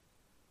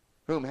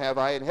 Whom have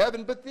I in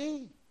heaven but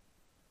thee?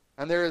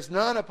 And there is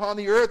none upon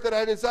the earth that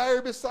I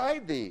desire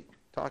beside thee.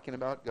 Talking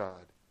about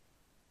God.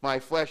 My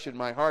flesh and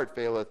my heart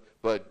faileth,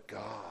 but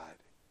God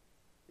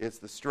is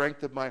the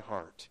strength of my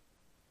heart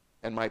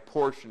and my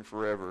portion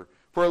forever.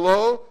 For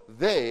lo,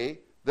 they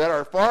that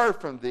are far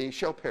from thee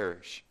shall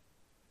perish.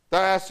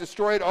 Thou hast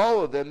destroyed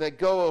all of them that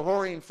go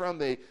a-whoring from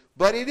thee.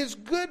 But it is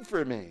good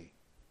for me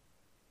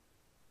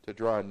to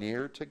draw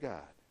near to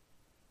God.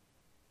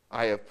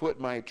 I have put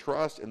my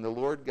trust in the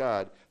Lord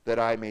God, that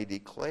I may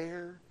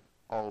declare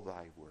all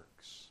thy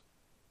works.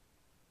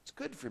 It's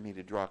good for me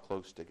to draw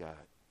close to God.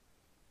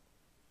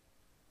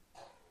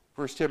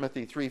 1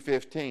 Timothy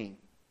 3:15.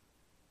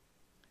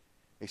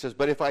 He says,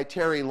 But if I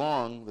tarry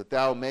long, that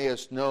thou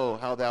mayest know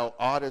how thou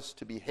oughtest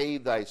to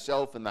behave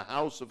thyself in the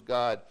house of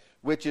God,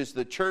 which is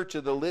the church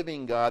of the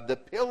living God, the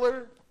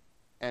pillar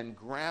and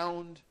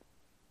ground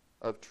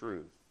of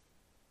truth.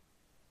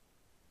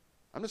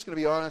 I'm just going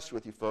to be honest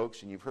with you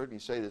folks, and you've heard me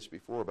say this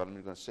before, but I'm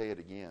going to say it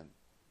again.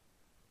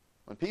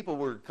 When people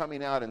were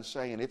coming out and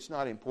saying it's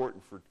not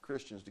important for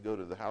Christians to go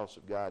to the house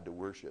of God to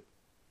worship,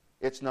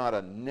 it's not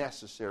a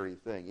necessary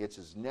thing. It's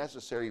as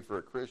necessary for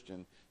a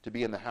Christian to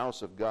be in the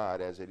house of God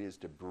as it is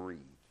to breathe.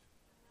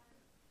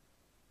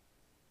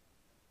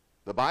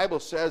 The Bible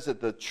says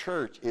that the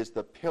church is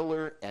the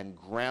pillar and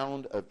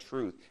ground of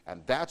truth.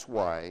 And that's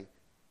why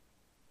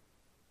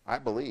I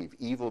believe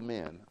evil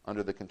men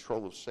under the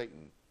control of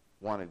Satan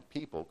wanted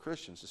people,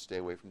 Christians, to stay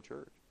away from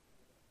church.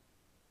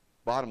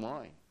 Bottom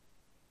line.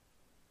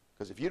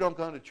 Because if you don't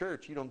go to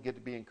church, you don't get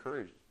to be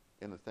encouraged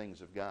in the things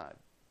of God.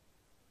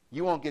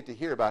 You won't get to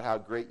hear about how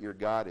great your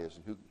God is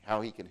and how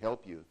he can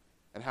help you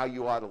and how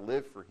you ought to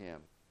live for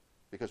him,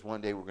 because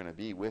one day we're going to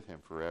be with him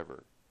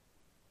forever.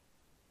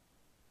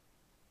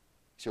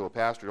 You say, well,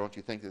 Pastor, don't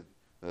you think that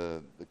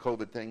the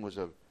COVID thing was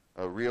a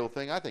real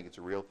thing? I think it's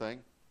a real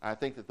thing. I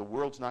think that the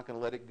world's not going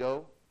to let it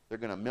go. They're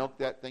going to milk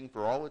that thing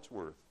for all it's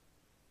worth.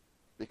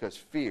 Because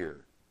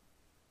fear,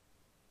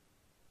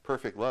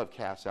 perfect love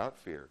casts out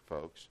fear,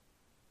 folks.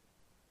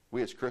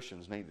 We as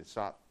Christians need to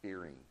stop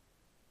fearing.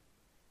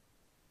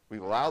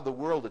 We've allowed the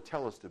world to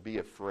tell us to be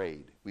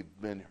afraid. We've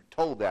been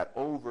told that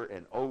over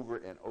and over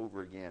and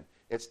over again.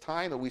 It's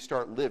time that we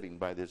start living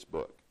by this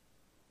book.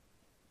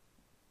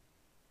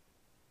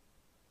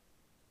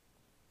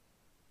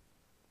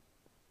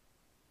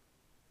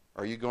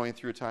 Are you going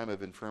through a time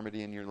of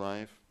infirmity in your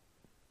life?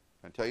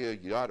 I tell you,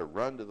 you ought to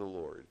run to the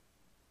Lord.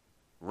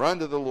 Run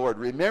to the Lord.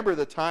 Remember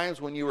the times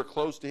when you were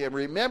close to him.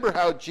 Remember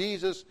how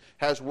Jesus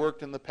has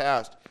worked in the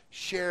past.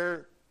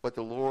 Share what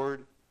the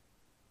Lord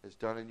has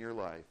done in your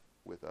life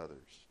with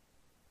others.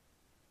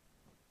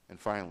 And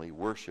finally,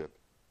 worship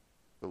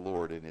the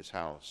Lord in his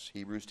house.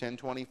 Hebrews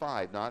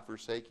 10:25, not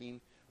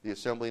forsaking the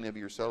assembling of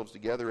yourselves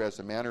together as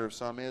the manner of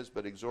some is,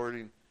 but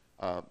exhorting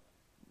one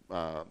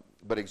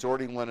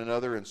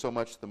another, and so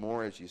much the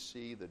more as you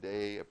see the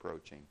day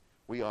approaching.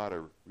 We ought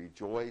to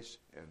rejoice,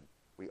 and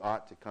we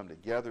ought to come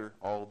together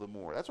all the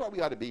more. That's why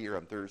we ought to be here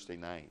on Thursday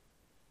night.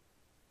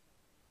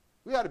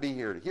 We ought to be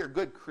here to hear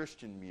good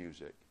Christian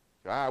music.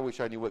 I wish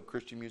I knew what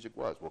Christian music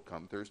was. Well,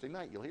 come Thursday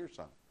night, you'll hear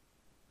some.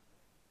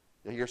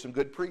 You'll hear some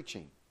good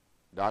preaching.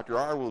 Dr.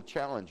 R will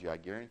challenge you, I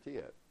guarantee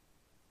it.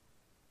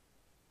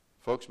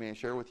 Folks, may I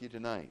share with you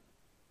tonight,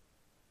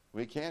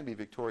 we can be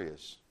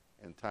victorious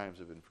in times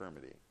of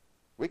infirmity.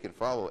 We can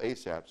follow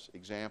Asaph's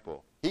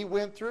example. He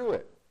went through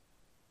it,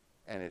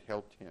 and it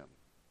helped him,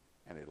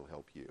 and it'll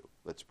help you.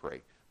 Let's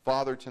pray.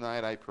 Father,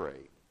 tonight I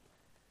pray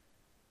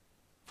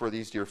for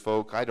these dear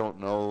folk. I don't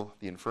know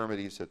the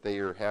infirmities that they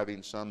are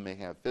having. Some may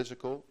have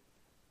physical,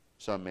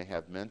 some may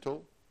have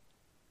mental,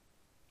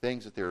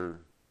 things that they're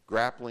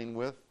grappling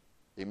with.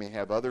 They may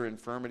have other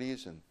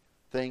infirmities and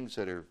things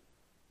that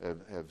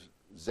have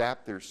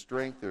zapped their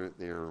strength.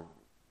 They're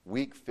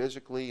weak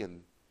physically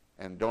and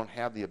don't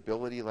have the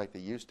ability like they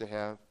used to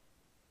have.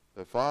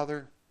 But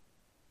Father,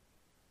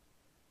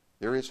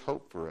 there is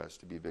hope for us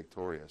to be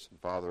victorious. And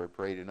Father, I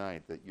pray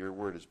tonight that your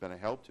word has been a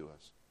help to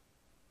us.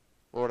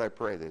 Lord, I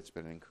pray that it's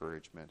been an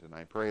encouragement. And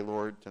I pray,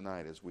 Lord,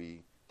 tonight as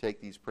we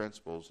take these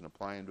principles and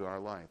apply them to our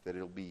life, that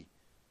it'll be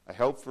a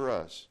help for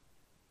us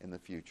in the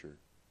future.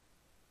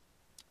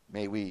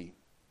 May we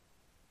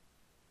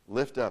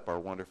lift up our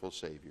wonderful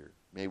Savior.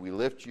 May we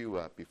lift you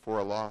up before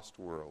a lost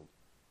world.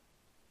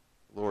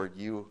 Lord,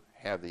 you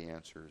have the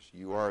answers.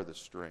 You are the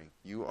strength.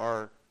 You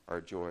are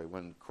our joy.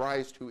 When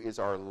Christ, who is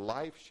our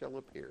life, shall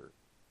appear,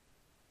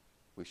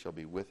 we shall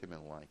be with him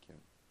and like him,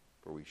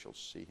 for we shall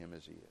see him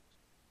as he is.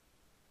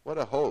 What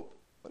a hope.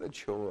 What a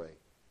joy.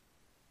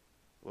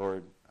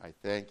 Lord, I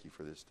thank you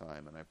for this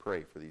time, and I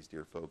pray for these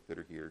dear folk that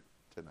are here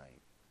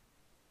tonight.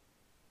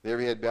 With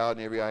every head bowed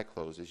and every eye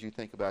closed, as you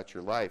think about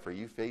your life, are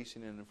you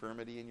facing an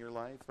infirmity in your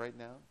life right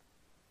now?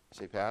 You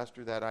say,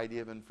 Pastor, that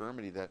idea of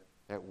infirmity, that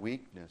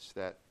weakness,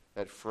 that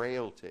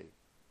frailty,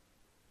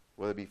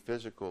 whether it be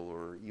physical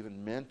or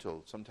even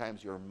mental,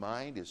 sometimes your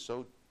mind is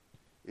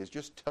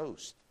just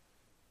toast.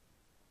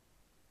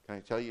 Can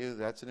I tell you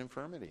that's an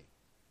infirmity?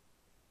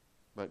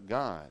 But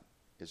God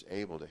is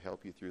able to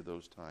help you through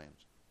those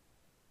times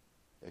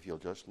if you'll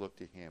just look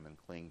to him and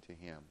cling to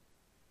him.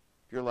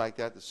 If you're like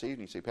that this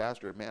evening, you say,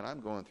 Pastor, man, I'm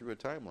going through a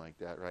time like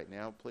that right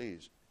now.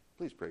 Please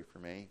pray for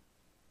me.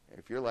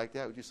 If you're like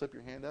that, would you slip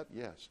your hand up?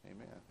 Yes.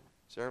 Amen.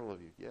 Several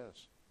of you.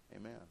 Yes.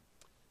 Amen.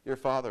 Dear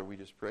Father, we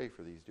just pray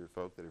for these dear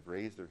folk that have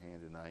raised their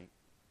hand tonight.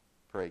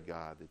 Pray,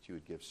 God, that you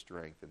would give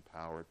strength and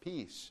power,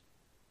 peace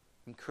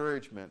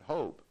encouragement,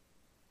 hope.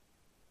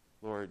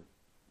 Lord,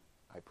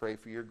 I pray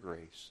for your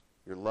grace,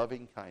 your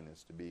loving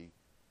kindness to be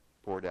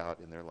poured out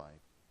in their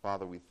life.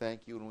 Father, we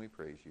thank you and we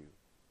praise you.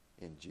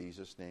 In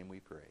Jesus' name we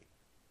pray.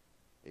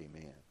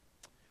 Amen.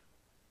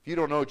 If you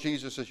don't know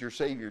Jesus as your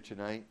Savior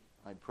tonight,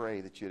 I pray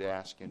that you'd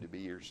ask him to be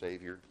your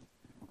Savior.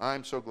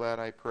 I'm so glad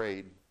I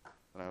prayed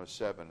when I was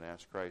 7 and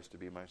asked Christ to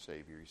be my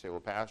Savior. You say, well,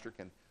 Pastor,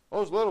 can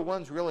those little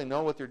ones really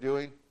know what they're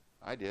doing?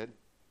 I did.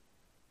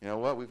 You know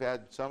what? We've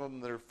had some of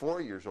them that are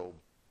 4 years old.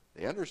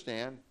 They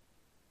understand.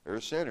 They're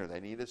a sinner.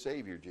 They need a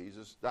Savior.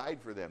 Jesus died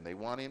for them. They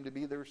want him to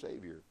be their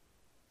Savior.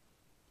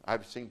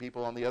 I've seen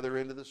people on the other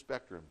end of the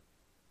spectrum.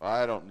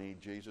 I don't need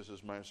Jesus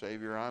as my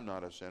Savior. I'm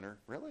not a sinner.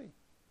 Really?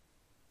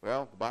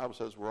 Well, the Bible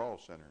says we're all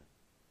sinners.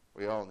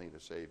 We all need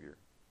a Savior.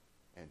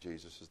 And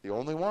Jesus is the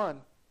only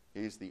one.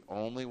 He's the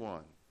only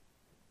one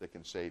that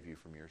can save you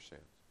from your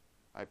sins.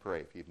 I pray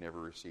if you've never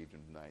received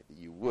him tonight that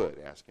you would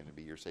ask him to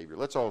be your Savior.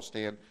 Let's all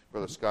stand.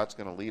 Brother Scott's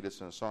going to lead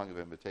us in a song of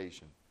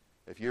invitation.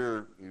 If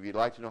you'd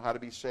like to know how to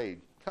be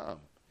saved, come.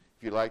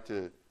 If you'd like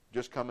to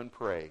just come and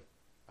pray,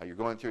 you're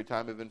going through a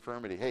time of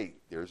infirmity, hey,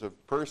 there's a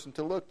person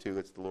to look to.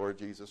 It's the Lord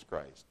Jesus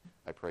Christ.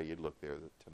 I pray you'd look there tonight.